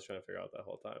the one I was trying to figure out that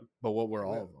whole time. But what were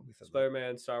all of them? We said that.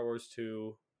 Spider-Man, Star Wars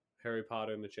 2, Harry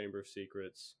Potter and the Chamber of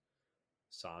Secrets,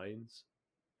 Signs,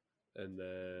 and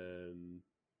then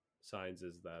Signs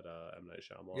is that M. Night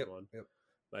Shyamalan Yep, one. yep.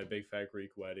 My Big Fat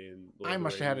Greek Wedding. Lord I of the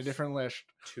must have had a Rings, different list.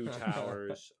 Two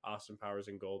Towers, Austin Powers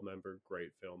and Goldmember,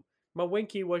 great film. My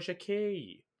Winky was a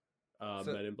key. So-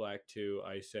 Men in Black 2,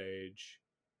 Ice Age,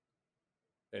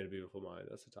 and A Beautiful Mind.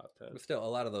 That's the top 10. But still, a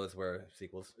lot of those were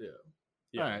sequels.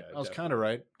 All right, I was kind of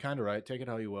right. Kind of right. Take it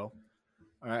how you will.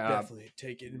 All right, definitely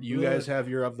take it. you guys have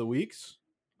your of the weeks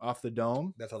off the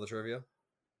dome. That's all the trivia.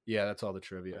 Yeah, that's all the I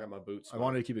trivia. got my boots. I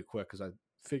wanted to keep it quick because I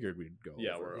figured we'd go.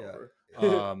 Yeah, over. we're Yeah.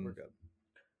 over. We're good.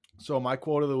 So my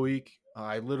quote of the week,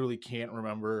 I literally can't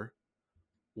remember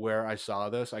where I saw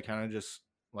this. I kind of just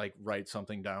like write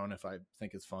something down if I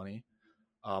think it's funny.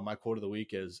 My quote of the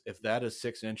week is, "If that is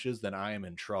 6 inches, then I am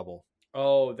in trouble."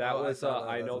 Oh, that Oh, I was saw that.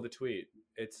 I know the tweet.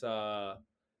 It's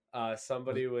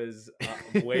somebody was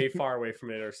way far away from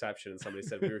an interception, and somebody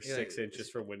said we were Yeah, 6 inches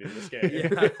from winning this game.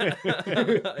 Yeah,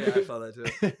 I saw that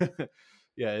too.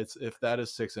 Yeah, it's if that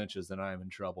is 6 inches, then I am in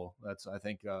trouble. That's I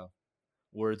think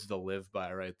words to live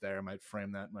by right there. I might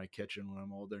frame that in my kitchen when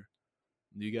I'm older.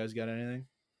 Do you guys got anything?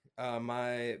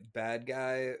 My bad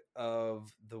guy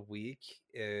of the week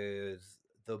is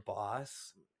the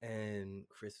boss and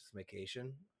Christmas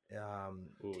Vacation.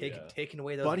 Ooh, Taking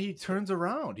away those, But he turns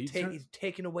around. he's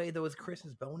taking away those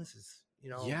Christmas bonuses. You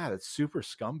know, Yeah, that's super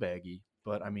scumbaggy.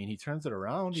 But I mean, he turns it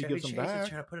around. He Chevy gives them Chase is back.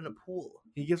 trying to put in a pool.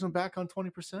 He gives them back on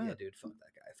 20%. Yeah, dude, fuck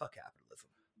that guy. Fuck capitalism.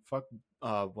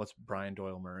 Fuck. What's Brian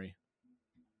Doyle Murray?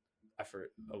 I forget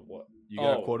what. You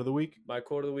got a Oh. quote of the week? My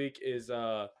quote of the week is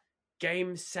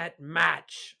 "Game Set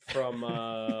Match" from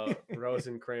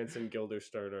Rosencrantz and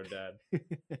Guildenstern are dead.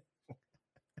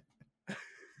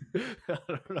 I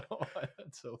don't know why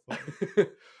that's so funny.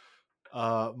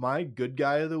 My good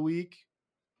guy of the week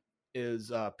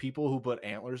is people who put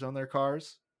antlers on their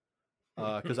cars.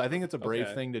 because I think it's a brave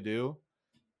Okay. thing to do,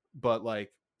 but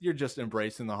like you're just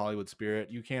embracing the Hollywood spirit.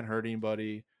 You can't hurt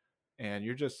anybody, and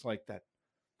you're just like that.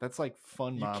 That's like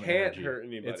fun You mom can't energy. hurt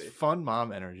anybody. It's fun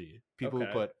mom energy. People who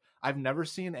Okay. put. I've never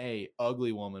seen a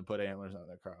ugly woman put antlers on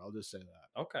their car. I'll just say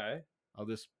that. Okay. I'll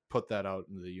just put that out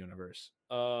into the universe.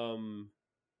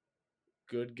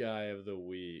 Good guy of the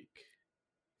week.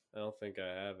 I don't think I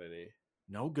have any.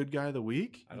 No good guy of the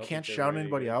week. I You don't can't think there shout were any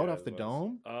anybody good out guys off the ones.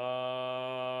 dome.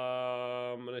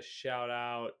 I'm gonna shout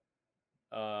out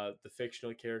the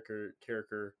fictional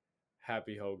character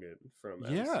Happy Hogan from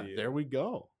Yeah, MCU. there we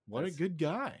go. What That's- a good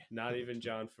guy. Not even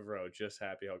John Favreau, just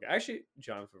Happy Hogan. Actually,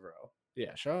 John Favreau.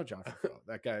 Yeah, shout out John Favreau.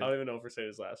 That guy. I don't even know if we're saying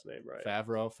his last name right.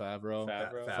 Favreau. Favreau.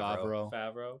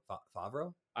 Favreau.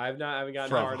 Favreau? I haven't gotten Favreau.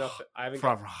 far enough. I haven't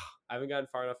gotten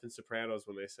far enough in Sopranos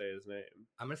when they say his name.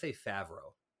 I'm gonna say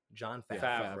Favreau. John Favreau.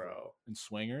 Favreau. In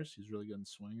Swingers, he's really good in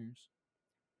Swingers.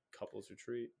 Couples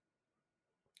Retreat.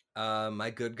 My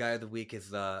good guy of the week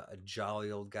is a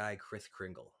jolly old guy, Kris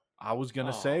Kringle. I was gonna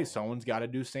Aw. say someone's got to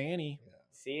do Sandy.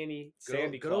 Sandy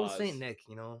Good old Claus. Saint Nick,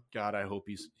 you know. God, I hope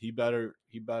he better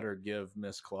give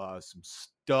Miss Claus some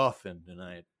stuffing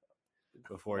tonight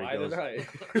before he Why goes. tonight?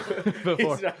 Before-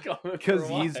 He's not coming Because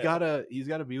for a he's while.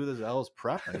 gotta be with his L's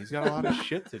prepping. He's got a lot of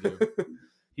shit to do.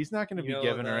 He's not gonna be You know,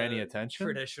 giving her the any attention.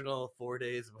 Traditional 4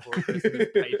 days before Christmas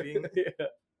piping. Yeah,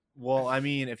 Well, I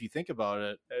mean, if you think about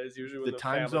it, that is usually when the the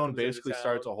time family zone comes into basically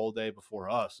starts a town. whole day before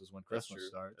us is when That's Christmas true.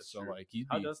 starts. That's So true. like he'd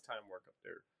How be, does time work up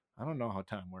there? I don't know how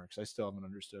time works. I still haven't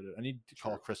understood it. I need to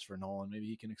call True. Christopher Nolan. Maybe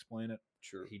he can explain it.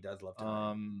 True. He does love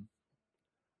time.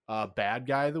 Bad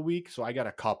guy of the week. So I got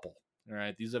a couple. All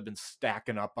right, these have been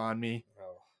stacking up on me.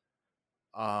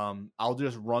 I'll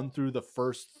just run through the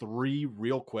first three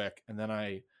real quick, and then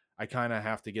I kind of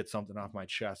have to get something off my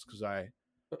chest because I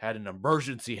had an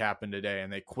emergency happen today,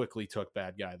 and they quickly took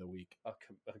bad guy of the week. A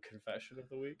confession of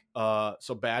the week.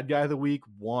 So bad guy of the week,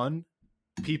 one,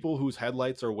 people whose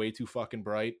headlights are way too fucking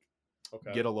bright.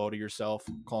 Okay. Get a load of yourself.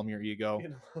 Calm your ego.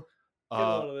 Get a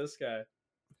load of this guy.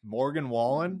 Morgan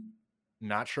Wallen.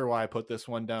 Not sure why I put this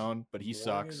one down, but he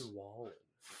sucks. Morgan Wallen.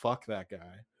 Fuck that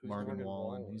guy. Who's Morgan Morgan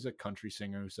Wallen. Wallen? He's a country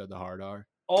singer who said the hard R.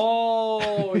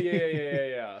 Oh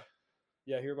yeah.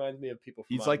 Yeah, he reminds me of people.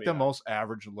 From He's like the Miami. most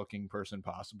average looking person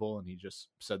possible, and he just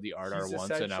said the art R He's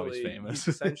once, and now he's essentially- famous.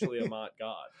 He's essentially a Mont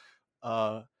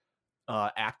God.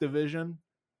 Activision,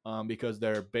 because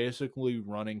they're basically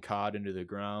running COD into the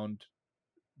ground.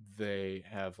 They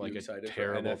have like You a excited for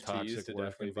terrible NFTs toxic to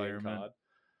work definitely be in environment. COD?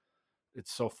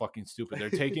 It's so fucking stupid. They're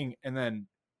taking and then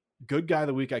good guy of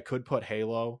the week. I could put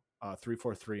Halo,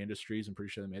 343 Industries. I'm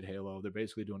pretty sure they made Halo. They're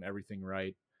basically doing everything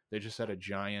right. They just had a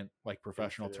giant like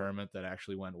professional Infinite. tournament that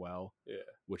actually went well. Yeah.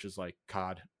 Which is like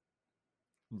COD,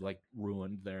 like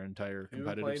ruined their entire Have you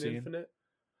been competitive playing scene. Infinite?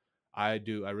 I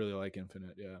do. I really like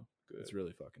Infinite. Yeah, Good. it's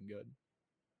really fucking good.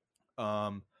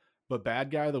 But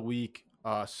bad guy of the week.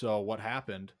 So what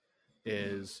happened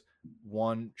is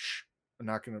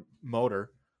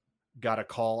Motor got a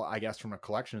call, I guess, from a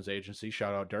collections agency.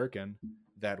 Shout out Durkin,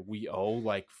 that we owe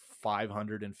like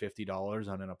 $550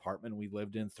 on an apartment we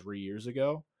lived in 3 years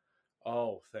ago.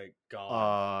 Oh, thank God.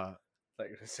 Uh, I thought you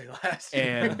were gonna say last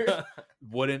and year.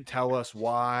 wouldn't tell us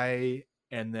why,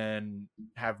 and then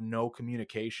have no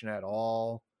communication at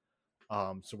all.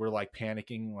 So we're like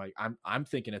panicking. Like I'm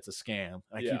thinking it's a scam.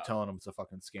 I Yeah. keep telling them it's a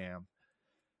fucking scam.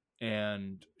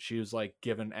 And she was like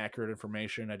given accurate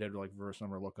information. I did like reverse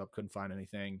number lookup, couldn't find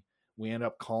anything. We end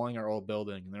up calling our old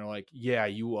building, and they're like, "Yeah,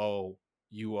 you owe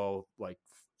like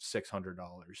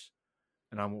 $600."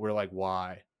 And we're like,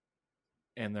 "Why?"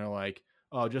 And they're like,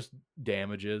 "Oh, just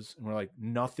damages." And we're like,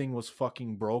 "Nothing was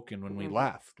fucking broken when we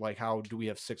left. Like, how do we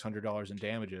have $600 in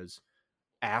damages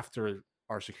after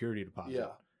our security deposit?"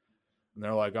 Yeah. And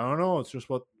they're like, "I don't know. It's just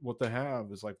what they have."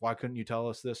 It's like, why couldn't you tell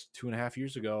us this 2.5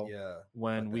 years ago? Yeah.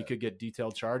 When fuck we that. could get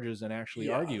detailed charges and actually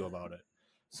Yeah. argue about it.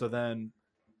 So then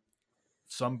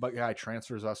some guy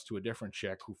transfers us to a different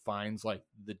chick who finds like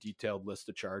the detailed list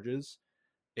of charges.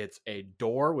 It's a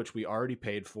door, which we already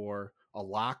paid for, a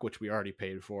lock, which we already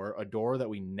paid for, a door that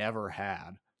we never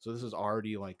had. So this is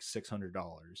already like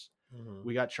 $600. Mhm.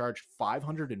 We got charged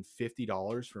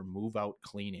 $550 for move out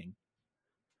cleaning,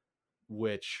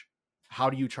 which how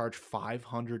do you charge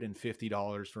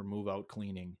 $550 for move out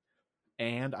cleaning?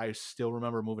 And I still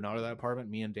remember moving out of that apartment.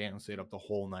 Me and Dan stayed up the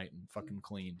whole night and fucking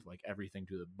cleaned like everything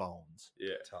to the bones.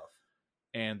 Yeah. Tough.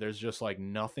 And there's just like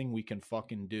nothing we can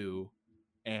fucking do.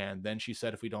 And then she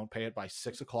said if we don't pay it by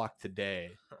 6 o'clock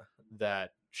today,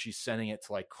 that she's sending it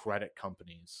to like credit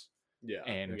companies. Yeah.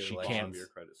 And You're she gonna can't- bomb your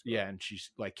credit score. Yeah, and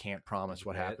she's like can't promise Did you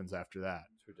what pay it? happens after that.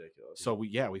 It's ridiculous. So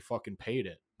we fucking paid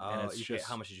it. And Oh, it's you just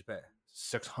how much did you pay?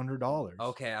 $600.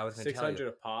 Okay, I was gonna tell 600 you.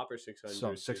 a pop or 600?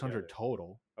 So 600 together?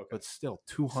 total, Okay. but still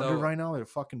 200 So- right now. They're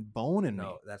fucking boning me.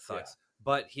 No, that sucks.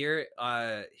 But here's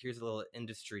a little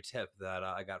industry tip that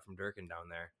I got from Durkin down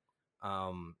there.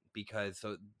 Because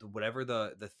whatever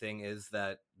the thing is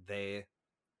that they,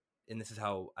 and this is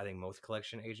how I think most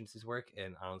collection agencies work,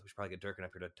 and I don't know, we should probably get Durkin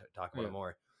up here to talk about it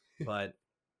more, but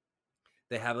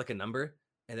they have like a number,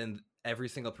 and then every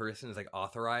single person is like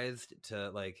authorized to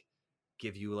like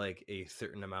give you like a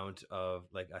certain amount of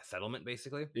like a settlement,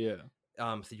 basically. Yeah.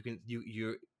 So you can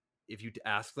you if you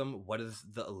ask them what is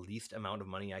the least amount of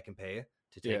money I can pay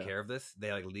to take care of this,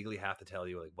 they like legally have to tell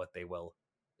you like what they will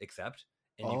accept,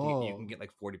 and you can get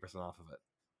like 40% off of it.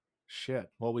 Shit.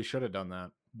 Well, we should have done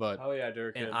that, but Oh yeah,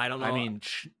 Dirk. And I don't know. I mean,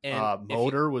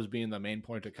 Motor was being the main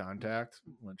point of contact,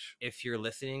 which if you're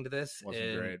listening to this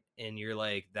wasn't great. and you're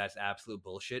like, that's absolute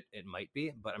bullshit, it might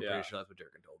be, but I'm pretty sure that's what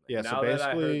Durkin told me. Yeah. now So that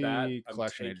I basically, heard that,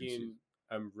 collection agency.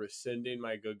 I'm rescinding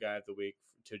my good guy of the week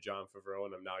to John Favreau,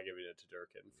 and I'm now giving it to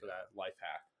Durkin for that life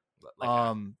hack.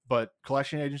 But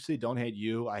collection agency, don't hate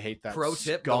you. I hate that Pro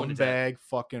tip, going to scumbag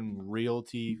fucking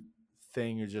realty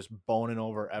thing. You're just boning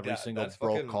over every single that's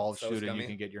broke fucking college so student you scummy.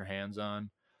 can get your hands on.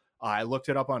 I looked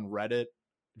it up on Reddit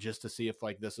just to see if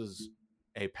like this is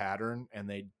a pattern, and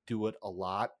they do it a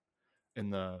lot in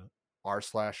the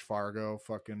r/Fargo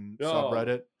fucking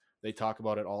subreddit. They talk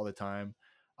about it all the time.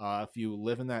 If you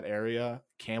live in that area,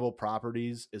 Campbell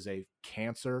Properties is a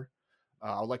cancer.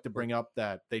 I would like to bring up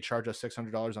that they charge us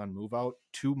 $600 on move out.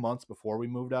 2 months before we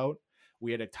moved out,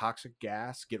 we had a toxic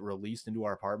gas get released into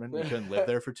our apartment. We couldn't live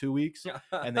there for 2 weeks,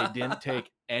 and they didn't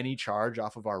take any charge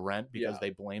off of our rent because they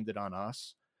blamed it on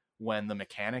us. When the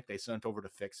mechanic they sent over to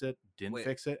fix it didn't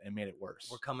fix it and made it worse.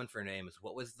 We're coming for names.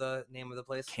 What was the name of the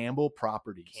place? Campbell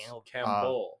Properties.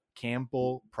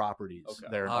 Campbell Properties. Okay.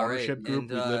 They're an All ownership right. group.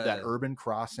 And, we lived at Urban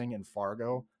Crossing in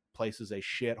Fargo. Place is a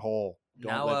shithole.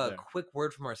 Don't Now, live a there. quick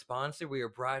word from our sponsor. We are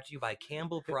brought to you by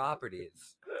Campbell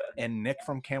Properties. And Nick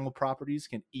from Campbell Properties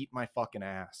can eat my fucking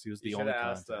ass. He was the You only should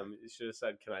have asked contact. them. You should have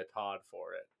said, "Can I pod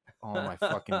for it?" Oh my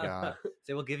fucking god!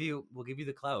 So we'll give you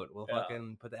the clout. We'll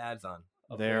fucking put the ads on.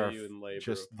 They're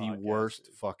just the worst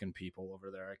fucking people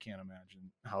over there. I can't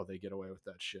imagine how they get away with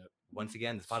that shit. Once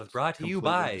again, the spot is brought to you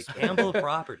by Campbell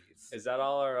Properties. Is that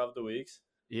all our of the weeks?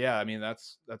 Yeah, I mean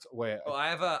that's way. Oh,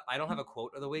 I don't have a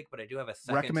quote of the week, but I do have a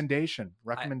second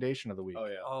recommendation of the week. Oh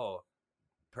yeah. Oh,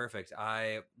 perfect.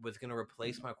 I was gonna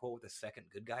replace my quote with a second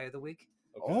good guy of the week.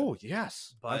 Okay. Oh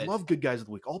yes, I But love good guys of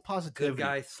the week. All positivity. Good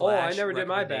guy. Oh, I Slash never did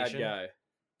my bad recommendation. guy.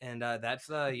 And that's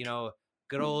good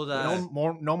old no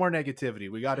more negativity.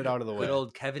 We got it out of the way. good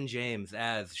old Kevin James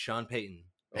as Sean Payton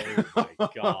Oh my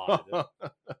god.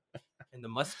 in the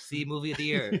must-see movie of the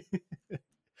year.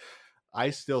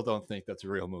 I still don't think that's a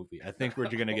real movie. I think we're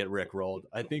gonna get rickrolled.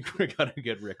 I think we're gonna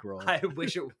get rickrolled. I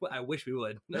wish we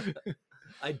would.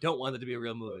 I don't want it to be a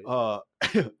real movie. Are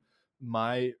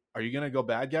you gonna go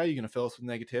bad guy? Are you gonna fill us with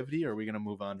negativity, or are we gonna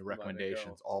move on to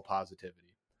recommendations? All positivity.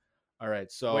 All right.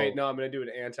 So Wait, no, I'm gonna do an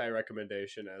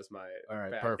anti-recommendation as my. All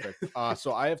right, bad. perfect.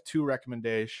 So I have two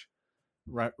recommendations.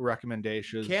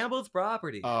 Campbell's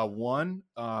Property. One,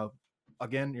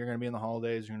 again, you're gonna be in the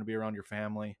holidays. You're gonna be around your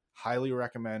family. Highly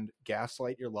recommend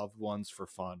Gaslight Your Loved Ones for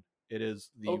fun. It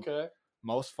is the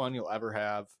most fun you'll ever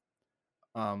have.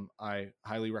 I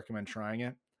highly recommend trying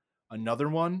it. Another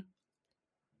one,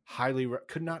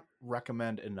 could not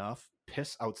recommend enough.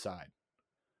 Piss outside.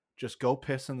 Just go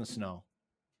piss in the snow.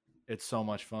 It's so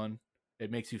much fun. It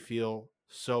makes you feel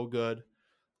so good.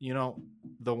 You know,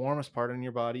 the warmest part in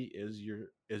your body is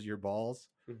your balls.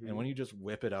 Mm-hmm. And when you just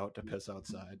whip it out to piss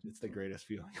outside, it's the greatest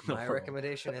feeling. My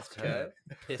recommendation is to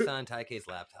piss on Taike's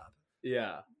laptop.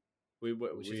 Yeah,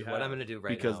 Which is what I'm going to do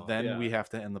right because now. then we have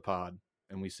to end the pod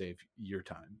and we save your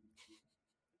time.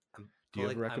 Do you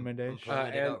have a recommendation? I'm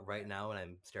pulling it out right now, and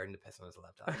I'm starting to piss on his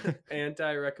laptop.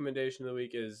 Anti-recommendation of the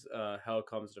week is Hell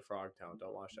Comes to Frogtown.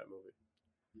 Don't watch that movie.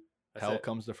 Hell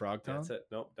Comes to Frogtown? That's it.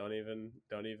 Nope. Don't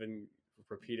even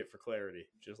repeat it for clarity.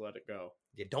 Just let it go.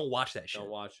 Yeah, don't watch that shit.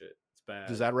 Don't watch it. It's bad.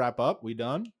 Does that wrap up? We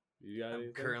done? You got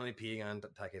anything? Currently peeing on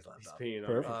Taike's laptop. He's peeing on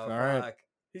Perfect. me. All right. Fuck.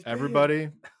 Everybody,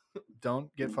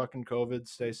 don't get fucking COVID.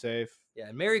 Stay safe. Yeah,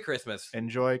 and Merry Christmas.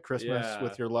 Enjoy Christmas Yeah.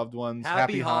 with your loved ones.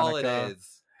 Happy Hanukkah.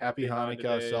 holidays. Happy Happy Hanukkah.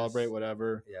 holidays. Celebrate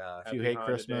whatever. Yeah. If you Happy hate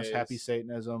Christmas, holidays. happy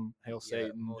Satanism. Hail Yeah,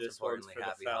 Satan. most This one's importantly, for the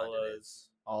happy fellas. holidays.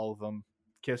 All of them.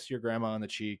 Kiss your grandma on the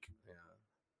cheek. Yeah.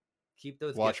 Keep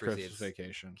those Watch gift Christmas receipts.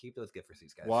 Vacation. Keep those gift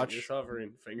receipts, guys. Watch- Fingers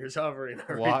hovering. Fingers hovering.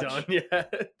 Are Watch. we done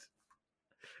yet?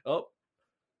 Oh.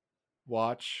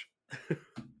 Watch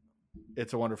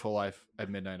It's a Wonderful Life at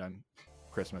midnight on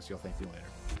Christmas. You'll thank me later.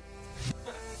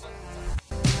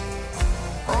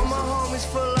 All my homies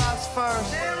full of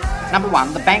Number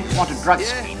one, the bank want a drug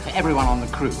screen for everyone on the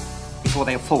crew before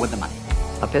they forward the money.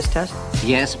 A piss test?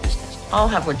 Yes, a piss test. I'll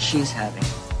have what she's having.